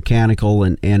be more mechanical,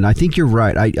 and I think you're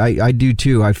right. I do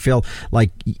too. I feel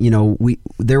like, you know,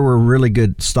 there were really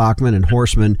good stockmen and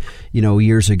horsemen, you know,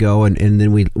 years ago, and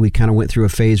then we kind of went through a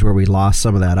phase where we lost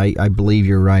some of that. I believe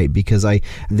you're right, because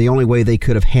the only way they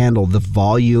could have handled the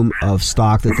volume of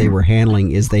stock that they were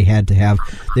handling is they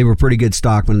were pretty good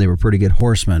stockmen, they were pretty good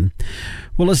horsemen.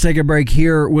 Well, let's take a break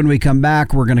here. When we come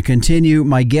back, we're going to continue.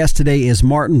 My guest today is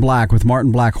Martin Black with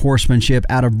Martin Black Horsemanship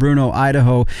out of Bruno,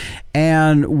 Idaho.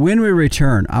 And when we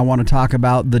return, I want to talk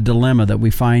about the dilemma that we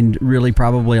find really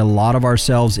probably a lot of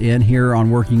ourselves in here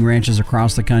on working ranches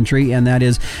across the country, and that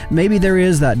is maybe there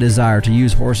is that desire to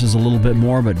use horses a little bit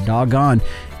more, but doggone,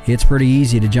 it's pretty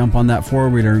easy to jump on that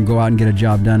four-wheeler and go out and get a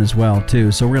job done as well,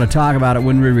 too. So we're going to talk about it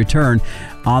when we return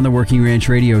on the Working Ranch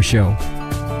Radio Show.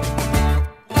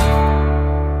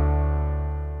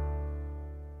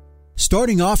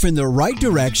 Starting off in the right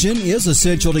direction is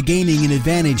essential to gaining an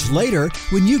advantage later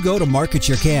when you go to market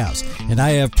your calves. And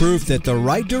I have proof that the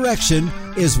right direction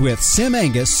is with Sim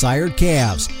Angus sired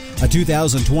calves. A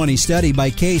 2020 study by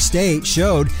K-State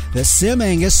showed that Sim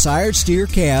Angus sired steer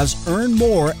calves earn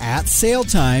more at sale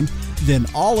time than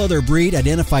all other breed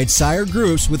identified sire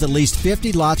groups, with at least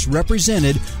 50 lots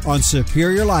represented on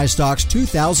Superior Livestock's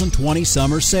 2020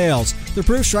 summer sales. The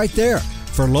proof's right there.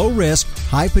 For low-risk,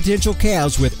 high-potential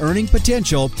calves with earning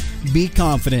potential, be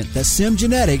confident that Sim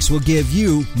Genetics will give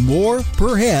you more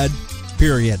per head,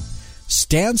 period.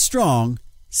 Stand strong,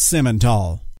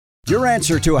 Simmental. Your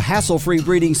answer to a hassle-free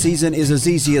breeding season is as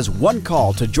easy as one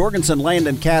call to Jorgensen Land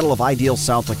and Cattle of Ideal,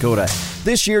 South Dakota.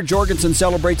 This year, Jorgensen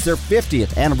celebrates their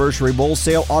 50th anniversary bull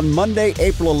sale on Monday,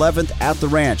 April 11th at the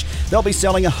ranch. They'll be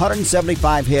selling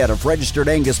 175 head of registered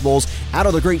Angus bulls out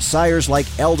of the great sires like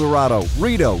Eldorado,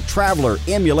 Rito, Traveler,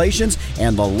 Emulations,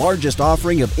 and the largest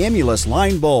offering of Emulus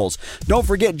line bulls. Don't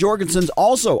forget, Jorgensen's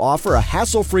also offer a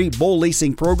hassle-free bull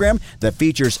leasing program that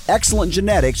features excellent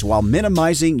genetics while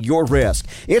minimizing your risk.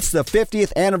 It's the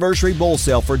 50th anniversary bull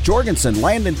sale for Jorgensen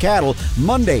Land and Cattle,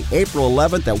 Monday, April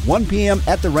 11th at 1 p.m.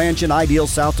 at the ranch in Ideal,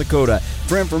 South Dakota.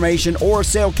 For information or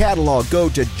sale catalog, go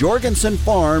to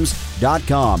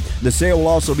jorgensenfarms.com. The sale will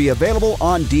also be available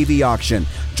on DV Auction.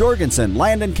 Jorgensen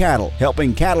Land and Cattle,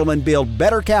 helping cattlemen build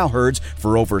better cow herds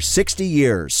for over 60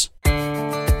 years.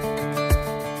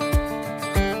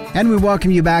 And we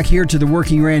welcome you back here to the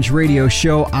Working Ranch Radio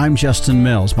Show. I'm Justin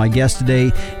Mills. My guest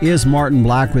today is Martin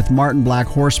Black with Martin Black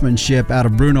Horsemanship out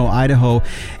of Bruno, Idaho.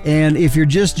 And if you're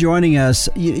just joining us,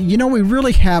 you know, we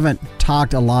really haven't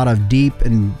talked a lot of deep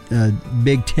and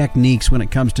big techniques when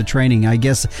it comes to training. I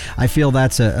guess I feel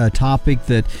that's a topic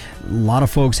that a lot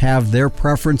of folks have their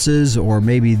preferences, or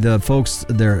maybe the folks,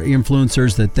 their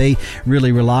influencers that they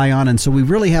really rely on. And so we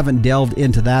really haven't delved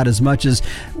into that as much as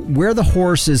where the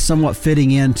horse is somewhat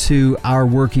fitting into our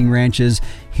working ranches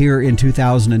here in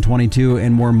 2022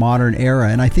 and more modern era.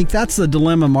 And I think that's the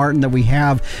dilemma, Martin, that we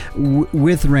have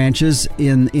with ranches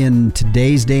in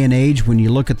today's day and age. When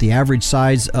you look at the average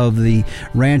size of the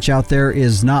ranch out there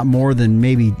is not more than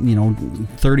maybe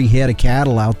 30 head of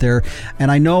cattle out there. And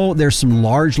I know there's some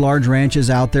large ranches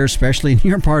out there, especially in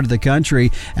your part of the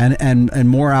country and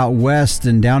more out west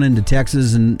and down into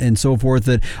Texas and so forth,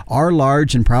 that are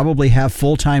large and probably have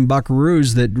full-time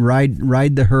buckaroos that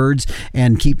ride the herds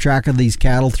and keep track of these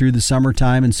cattle through the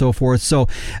summertime and so forth. So,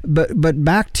 but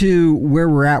back to where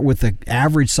we're at with the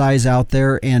average size out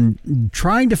there and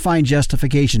trying to find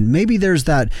justification. Maybe there's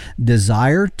that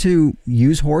desire to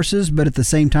use horses, but at the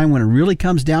same time, when it really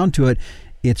comes down to it,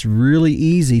 it's really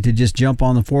easy to just jump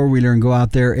on the four-wheeler and go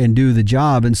out there and do the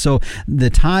job. And so the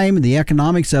time, the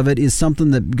economics of it is something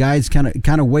that guys kind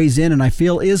of weighs in, and I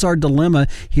feel is our dilemma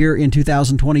here in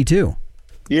 2022.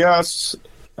 Yes.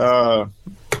 And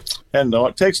no,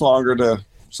 it takes longer to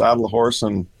saddle a horse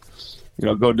and,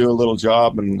 go do a little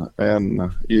job, and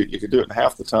you could do it in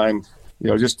half the time,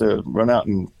 just to run out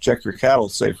and check your cattle,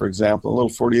 say, for example, a little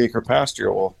 40-acre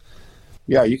pasture. Well,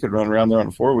 yeah, you could run around there on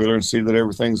a four-wheeler and see that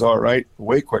everything's all right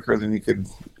way quicker than you could,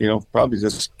 probably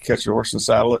just catch your horse and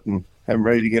saddle it and have him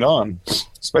ready to get on,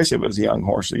 especially if it was a young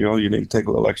horse, you need to take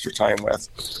a little extra time with.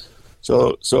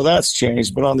 So that's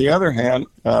changed. But on the other hand,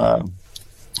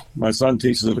 my son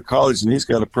teaches at a college, and he's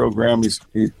got a program.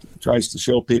 He tries to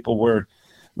show people where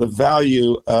the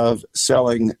value of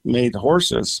selling made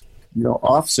horses,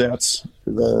 offsets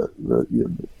the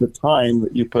time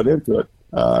that you put into it.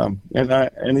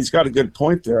 And he's got a good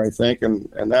point there, I think,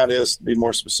 and that is, to be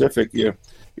more specific, if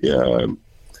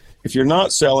you're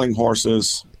not selling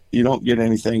horses, you don't get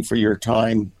anything for your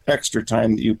time, extra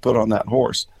time that you put on that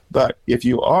horse. But if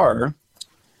you are,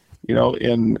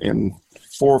 in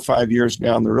 4 or 5 years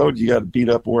down the road, you got a beat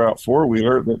up, wore out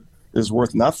four-wheeler that is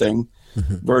worth nothing,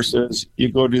 versus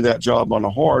you go do that job on a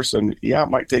horse, and it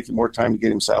might take you more time to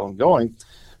get him saddled and going.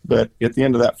 But at the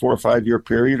end of that 4 or 5 year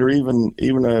period, or even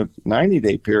a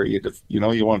 90-day period, if you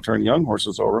want to turn young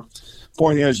horses over,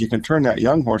 point is you can turn that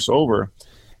young horse over.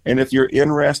 And if you're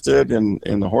interested in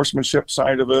the horsemanship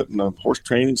side of it and the horse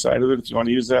training side of it, if you want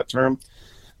to use that term,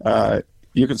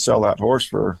 you can sell that horse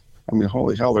for,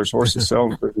 holy hell, there's horses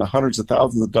selling for hundreds of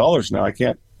thousands of dollars now.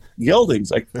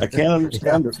 Geldings, I can't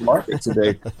understand this market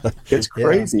today. It's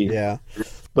crazy. Yeah.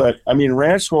 But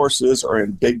ranch horses are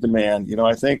in big demand.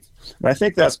 I think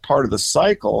that's part of the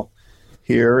cycle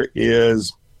here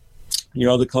is,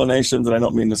 the clinicians, and I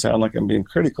don't mean to sound like I'm being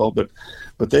critical, but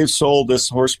they've sold this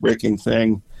horse breaking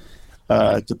thing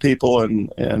to people,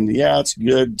 and it's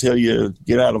good till you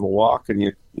get out of a walk and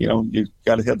you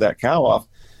got to head that cow off,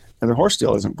 and the horse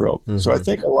still isn't broke. Mm-hmm. So I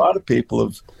think a lot of people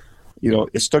have,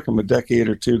 it's took them a decade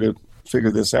or two to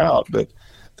figure this out, but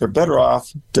they're better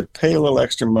off to pay a little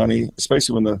extra money,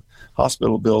 especially when the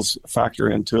hospital bills factor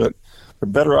into it. They're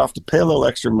better off to pay a little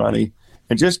extra money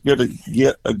and just get a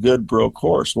good broke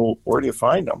horse. Well, where do you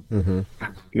find them? Mm-hmm.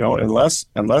 Unless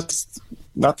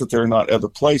not that there are not other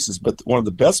places, but one of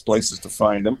the best places to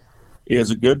find them is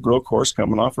a good broke horse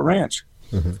coming off a ranch.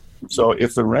 Mm-hmm. So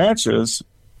if the ranches,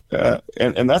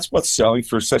 and that's what's selling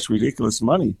for such ridiculous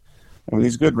money.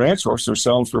 These good ranch horses are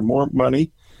selling for more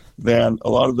money than a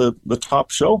lot of the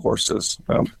top show horses.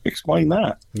 Explain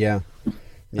that. Yeah.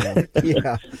 Yeah.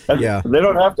 They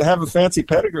don't have to have a fancy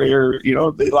pedigree, or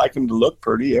they like them to look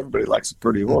pretty. Everybody likes a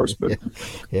pretty horse, but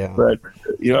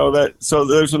so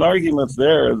there's an argument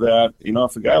there that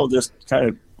if a guy will just kind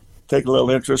of take a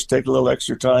little interest, take a little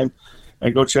extra time,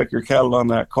 and go check your cattle on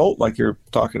that colt, like you're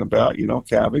talking about,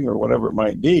 calving or whatever it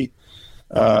might be.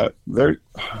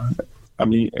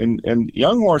 And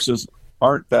young horses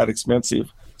aren't that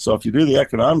expensive. So if you do the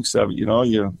economics of it, you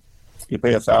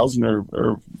pay $1,000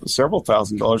 or several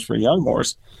 $1,000s for a young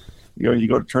horse. You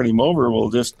go to turn him over, we'll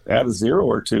just add a zero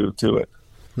or two to it.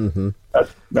 Mm-hmm.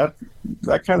 That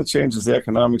kind of changes the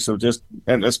economics of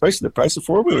and especially the price of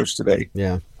four-wheelers today.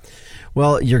 Yeah.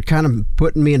 Well, you're kind of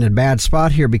putting me in a bad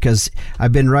spot here, because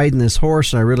I've been riding this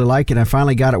horse and I really like it. I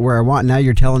finally got it where I want. Now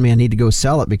you're telling me I need to go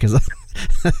sell it because I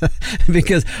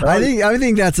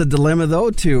think that's a dilemma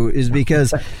though too, is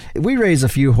because we raise a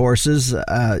few horses,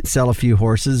 sell a few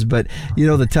horses, but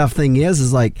the tough thing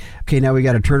is like, okay, now we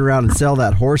got to turn around and sell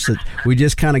that horse that we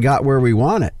just kind of got where we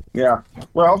want it. Yeah.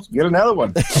 Well, get another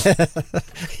one.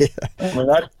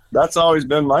 That's always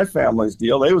been my family's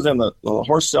deal. They was in the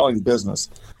horse selling business,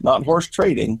 not horse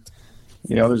trading.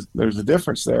 There's a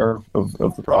difference there of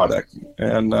the product.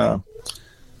 And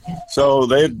so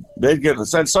they'd get a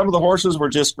sense. Some of the horses were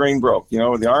just green broke. In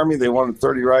the Army, they wanted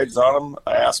 30 rides on them.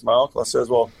 I asked my uncle, I says,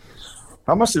 well,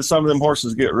 how much did some of them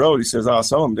horses get rode? He says,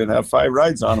 some of them didn't have 5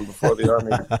 rides on them before the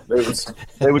Army.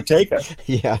 They would take it.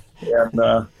 Yeah.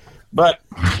 And, but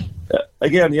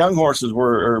again, young horses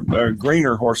or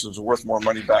greener horses were worth more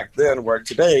money back then, where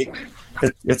today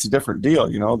it's a different deal.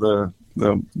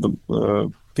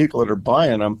 The people that are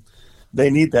buying them, they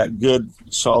need that good,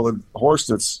 solid horse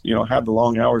that's, had the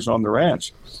long hours on the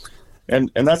ranch.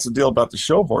 And that's the deal about the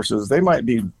show horses. They might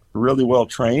be really well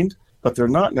trained, but they're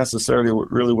not necessarily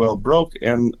really well broke.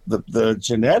 And the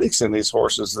genetics in these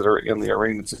horses that are in the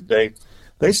arena today,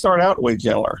 they start out way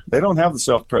gentler. They don't have the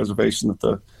self-preservation that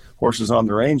the horses on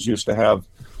the range used to have,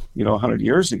 100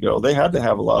 years ago. They had to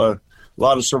have a lot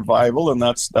of survival, and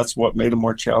that's what made them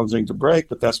more challenging to break.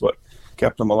 But that's what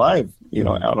kept them alive,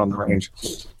 out on the range.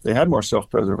 They had more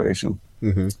self-preservation.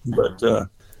 Mm-hmm. But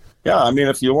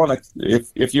if you want to,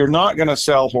 if you're not going to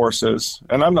sell horses,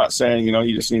 and I'm not saying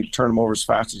you just need to turn them over as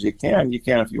fast as you can. You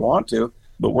can if you want to.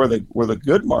 But where the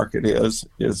good market is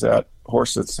that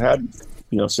horse that's had,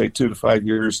 say 2 to 5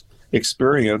 years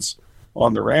experience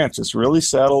on the ranch. It's really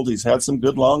settled. He's had some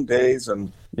good long days,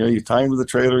 and you tie him to the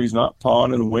trailer. He's not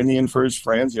pawing and whinnying for his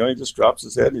friends. He just drops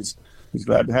his head. He's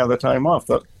glad to have the time off.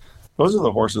 Those are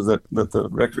the horses that the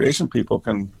recreation people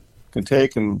can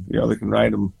take, and they can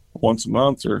ride them once a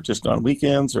month or just on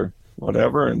weekends or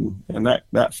whatever, and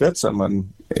that fits them.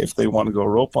 And if they want to go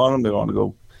rope on them, they want to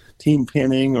go team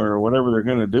pinning or whatever they're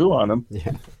going to do on them.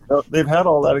 Yeah. They've had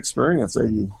all that experience.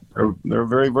 They're a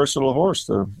very versatile horse.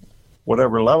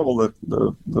 whatever level that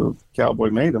the cowboy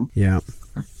made them. Yeah.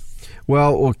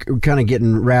 Well, we're kind of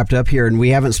getting wrapped up here, and we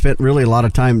haven't spent really a lot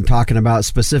of time talking about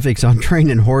specifics on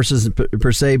training horses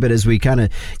per se, but as we kind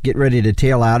of get ready to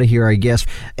tail out of here, I guess,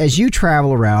 as you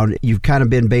travel around, you've kind of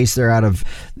been based there out of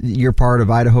your part of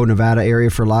Idaho, Nevada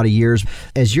area for a lot of years.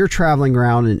 As you're traveling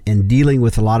around and dealing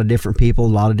with a lot of different people, a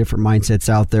lot of different mindsets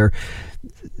out there,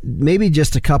 maybe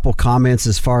just a couple comments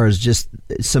as far as just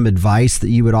some advice that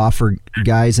you would offer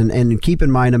guys, and keep in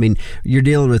mind, I mean, you're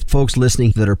dealing with folks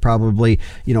listening that are probably,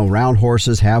 around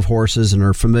horses, have horses, and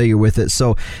are familiar with it.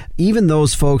 So even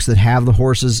those folks that have the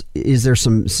horses, is there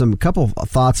some couple of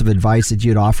thoughts of advice that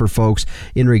you'd offer folks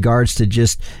in regards to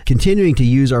just continuing to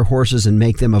use our horses and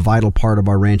make them a vital part of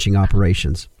our ranching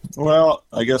operations? Well,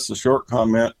 I guess the short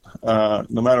comment, no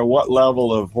matter what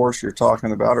level of horse you're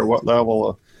talking about or what level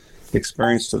of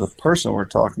experience to the person we're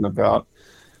talking about,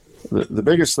 the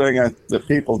biggest thing that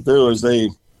people do is they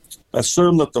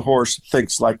assume that the horse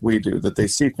thinks like we do, that they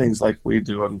see things like we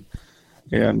do.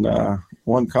 And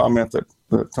one comment that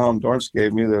Tom Dornce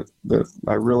gave me that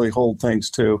I really hold things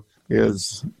to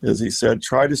is he said,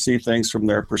 try to see things from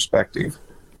their perspective.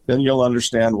 Then you'll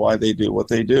understand why they do what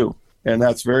they do. And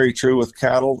that's very true with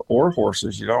cattle or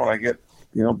horses. When I get,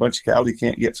 a bunch of cattle, you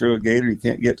can't get through a gate, or you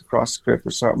can't get across the creek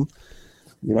or something.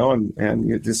 And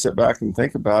you just sit back and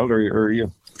think about it, or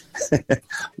you,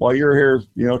 while you're here,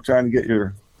 trying to get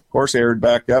your horse aired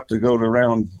back up to go to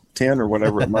round 10 or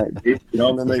whatever it might be,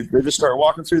 and then they just start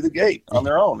walking through the gate on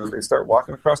their own, or they start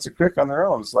walking across the creek on their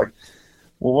own. It's like,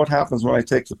 well, what happens when I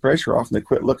take the pressure off and they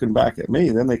quit looking back at me?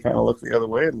 Then they kind of look the other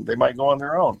way and they might go on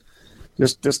their own.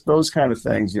 Just those kind of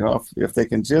things, if they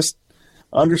can just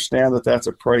understand that that's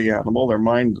a prey animal, their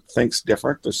mind thinks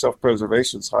different, their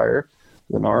self-preservation's higher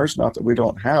than ours. Not that we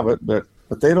don't have it, but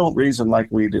they don't reason like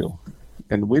we do,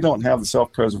 and we don't have the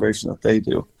self-preservation that they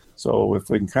do. So if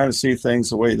we can kind of see things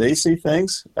the way they see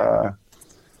things,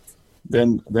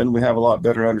 then we have a lot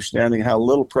better understanding how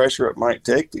little pressure it might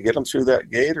take to get them through that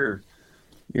gate, or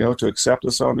to accept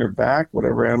us on their back,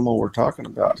 whatever animal we're talking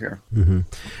about here. Mm-hmm.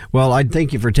 Well, I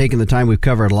thank you for taking the time. We've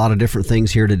covered a lot of different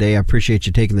things here today. I appreciate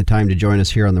you taking the time to join us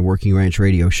here on the Working Ranch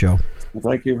Radio Show. Well,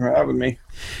 thank you for having me.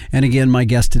 And again, my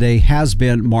guest today has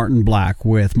been Martin Black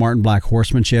with Martin Black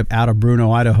Horsemanship out of Bruno,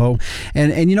 Idaho.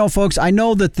 And folks, I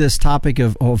know that this topic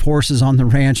of horses on the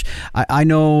ranch, I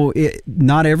know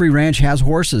not every ranch has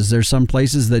horses. There's some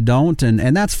places that don't,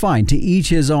 and that's fine. To each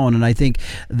his own. And I think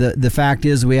the fact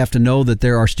is we have to know that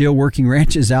there are still working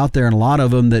ranches out there, and a lot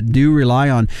of them that do rely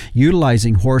on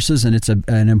utilizing horses, and it's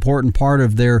an important part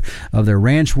of their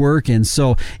ranch work. And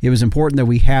so it was important that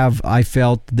we have, I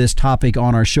felt, this topic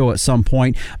on our show at some point.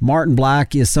 Martin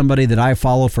Black is somebody that I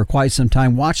follow for quite some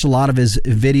time, watched a lot of his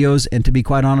videos, and to be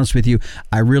quite honest with you,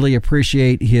 I really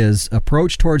appreciate his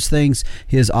approach towards things,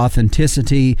 his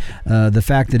authenticity, the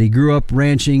fact that he grew up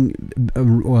ranching,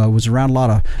 was around a lot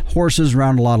of horses,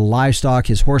 around a lot of livestock,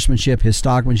 his horsemanship, his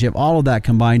stockmanship, all of that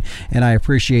combined, and I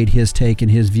appreciate his take and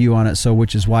his view on it, so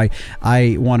which is why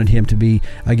I wanted him to be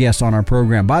a guest on our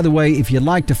program. By the way, if you'd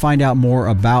like to find out more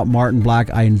about Martin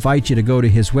Black, I invite you to go to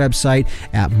his website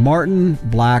at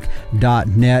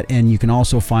martinblack.net, and you can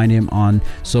also find him on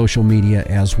social media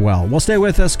as well. Well, stay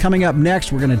with us. Coming up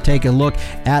next, we're going to take a look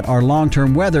at our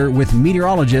long-term weather with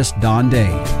meteorologist Don Day.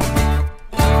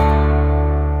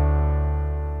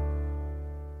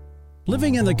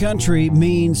 Living in the country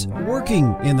means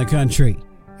working in the country,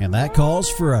 and that calls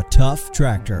for a tough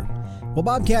tractor. Well,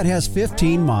 Bobcat has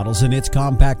 15 models in its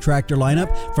compact tractor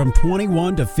lineup from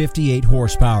 21 to 58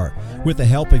 horsepower. With the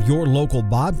help of your local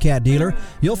Bobcat dealer,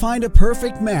 you'll find a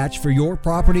perfect match for your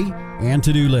property and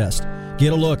to-do list.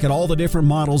 Get a look at all the different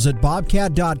models at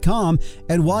Bobcat.com,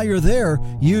 and while you're there,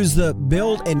 use the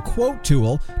Build and Quote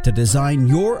tool to design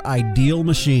your ideal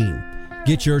machine.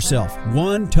 Get yourself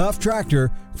one tough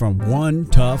tractor from one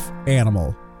tough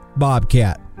animal.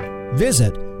 Bobcat.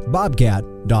 Visit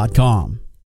Bobcat.com.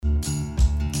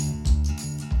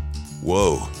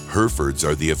 Whoa, Herefords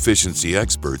are the efficiency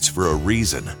experts for a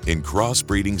reason. In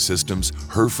crossbreeding systems,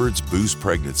 Herefords boost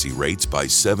pregnancy rates by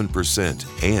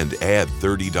 7% and add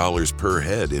 $30 per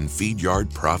head in feed yard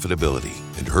profitability.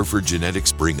 And Hereford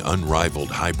genetics bring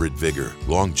unrivaled hybrid vigor,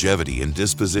 longevity, and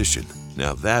disposition.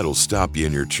 Now that'll stop you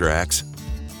in your tracks.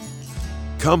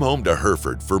 Come home to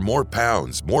Hereford for more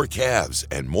pounds, more calves,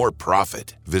 and more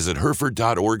profit. Visit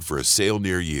Hereford.org for a sale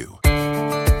near you.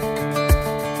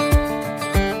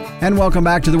 And welcome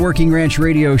back to the Working Ranch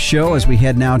Radio Show as we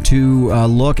head now to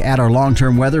look at our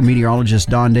long-term weather. Meteorologist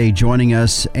Don Day joining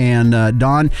us. And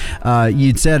Don,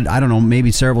 you'd said, I don't know,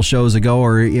 maybe several shows ago,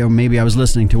 or maybe I was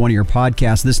listening to one of your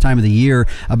podcasts this time of the year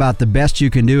about the best you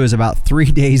can do is about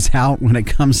 3 days out when it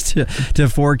comes to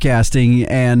forecasting.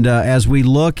 And as we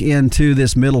look into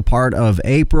this middle part of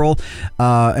April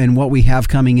and what we have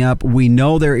coming up, we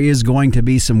know there is going to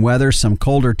be some weather, some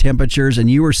colder temperatures,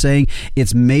 and you were saying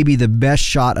it's maybe the best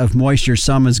shot of moisture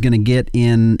some is going to get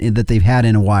in that they've had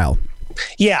in a while.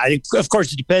 Yeah, of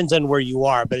course, it depends on where you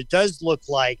are, but it does look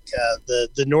like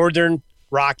the northern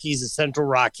Rockies, the central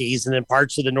Rockies, and then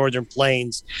parts of the northern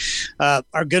plains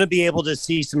are going to be able to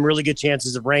see some really good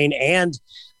chances of rain and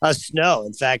snow.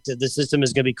 In fact, the system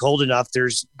is going to be cold enough.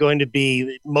 There's going to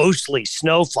be mostly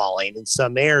snow falling in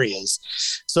some areas.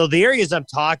 So the areas I'm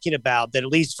talking about that, at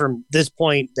least from this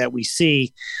point that we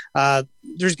see,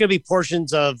 there's going to be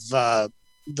portions of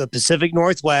the Pacific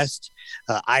Northwest,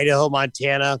 Idaho,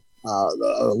 Montana,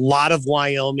 a lot of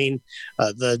Wyoming,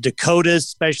 the Dakotas,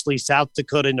 especially South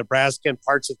Dakota, Nebraska, and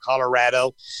parts of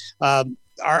Colorado,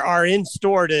 are in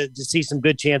store to see some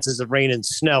good chances of rain and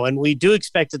snow. And we do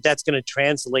expect that that's going to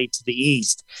translate to the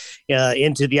east,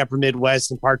 into the upper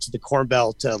Midwest and parts of the Corn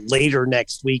Belt later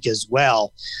next week as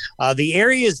well. The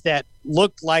areas that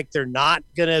look like they're not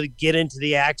going to get into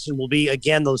the action will be,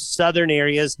 again, those southern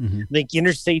areas. I think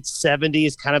Interstate 70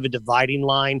 is kind of a dividing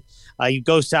line. You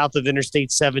go south of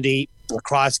Interstate 70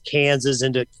 across Kansas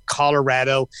into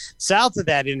Colorado. South of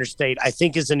that interstate, I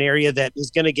think, is an area that is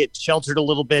going to get sheltered a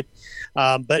little bit,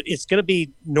 but it's going to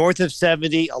be north of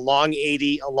 70, along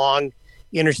 80, along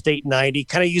Interstate 90,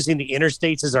 kind of using the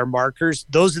interstates as our markers.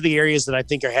 Those are the areas that I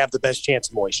think have the best chance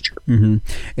of moisture.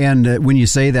 And when you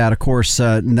say that, of course,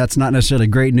 that's not necessarily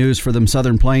great news for them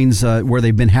southern plains where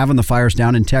they've been having the fires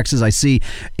down in Texas. I see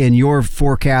in your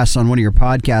forecasts on one of your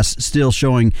podcasts still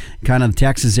showing kind of the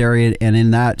Texas area, and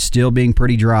in that still being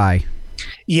pretty dry.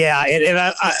 Yeah, and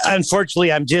I,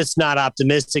 unfortunately, I'm just not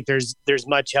optimistic. There's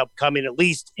much help coming, at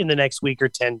least in the next week or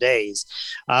 10 days.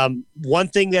 One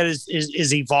thing that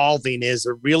is evolving is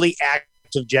a really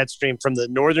active jet stream from the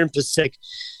northern Pacific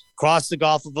across the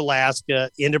Gulf of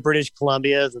Alaska into British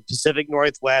Columbia, the Pacific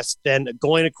Northwest, then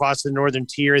going across the northern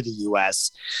tier of the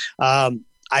U.S.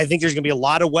 I think there's going to be a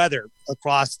lot of weather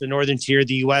across the northern tier of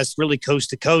the U.S., really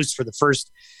coast to coast for the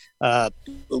first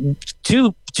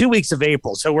 2 weeks of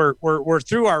April. So we're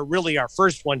through our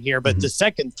first one here, but the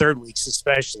second, third weeks,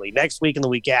 especially next week and the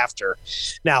week after.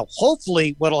 Now,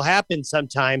 hopefully what'll happen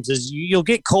sometimes is you'll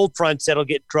get cold fronts that'll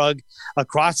get drugged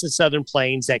across the southern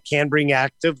plains that can bring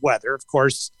active weather. Of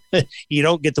course, you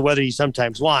don't get the weather you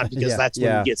sometimes want because that's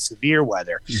when you get severe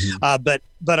weather.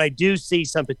 But I do see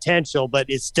some potential, but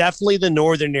it's definitely the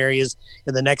northern areas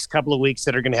in the next couple of weeks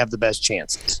that are going to have the best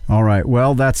chances. All right.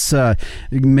 Well, that's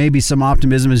maybe some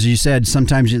optimism. As you said,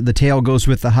 sometimes the tail goes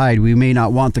with the hide. We may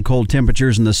not want the cold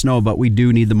temperatures and the snow, but we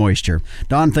do need the moisture.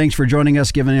 Don, thanks for joining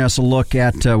us, giving us a look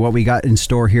at what we got in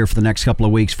store here for the next couple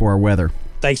of weeks for our weather.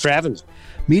 Thanks for having me.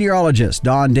 Meteorologist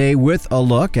Don Day with a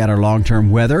look at our long-term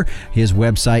weather. His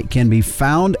website can be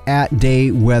found at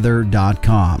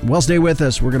dayweather.com. Well, stay with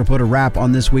us. We're going to put a wrap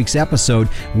on this week's episode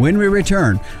when we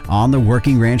return on the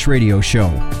Working Ranch Radio Show.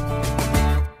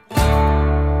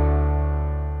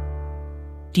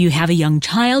 Do you have a young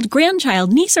child,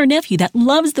 grandchild, niece, or nephew that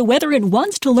loves the weather and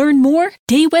wants to learn more?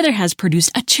 Day Weather has produced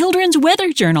a children's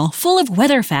weather journal full of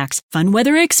weather facts, fun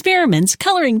weather experiments,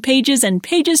 coloring pages, and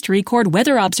pages to record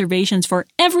weather observations for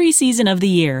every season of the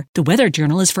year. The weather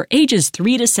journal is for ages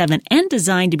 3 to 7 and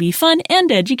designed to be fun and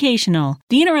educational.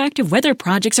 The interactive weather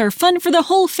projects are fun for the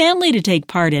whole family to take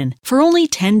part in. For only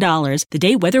 $10, the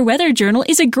Day Weather Journal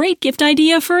is a great gift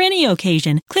idea for any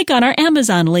occasion. Click on our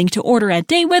Amazon link to order at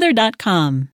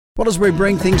dayweather.com. Well, as we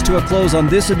bring things to a close on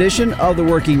this edition of the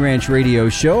Working Ranch Radio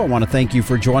Show, I want to thank you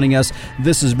for joining us.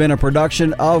 This has been a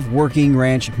production of Working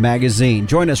Ranch Magazine.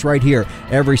 Join us right here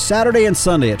every Saturday and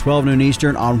Sunday at 12 noon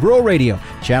Eastern on Rural Radio,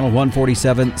 Channel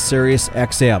 147, Sirius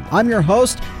XM. I'm your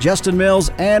host, Justin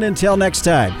Mills, and until next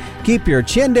time, keep your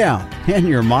chin down and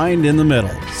your mind in the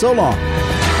middle. So long.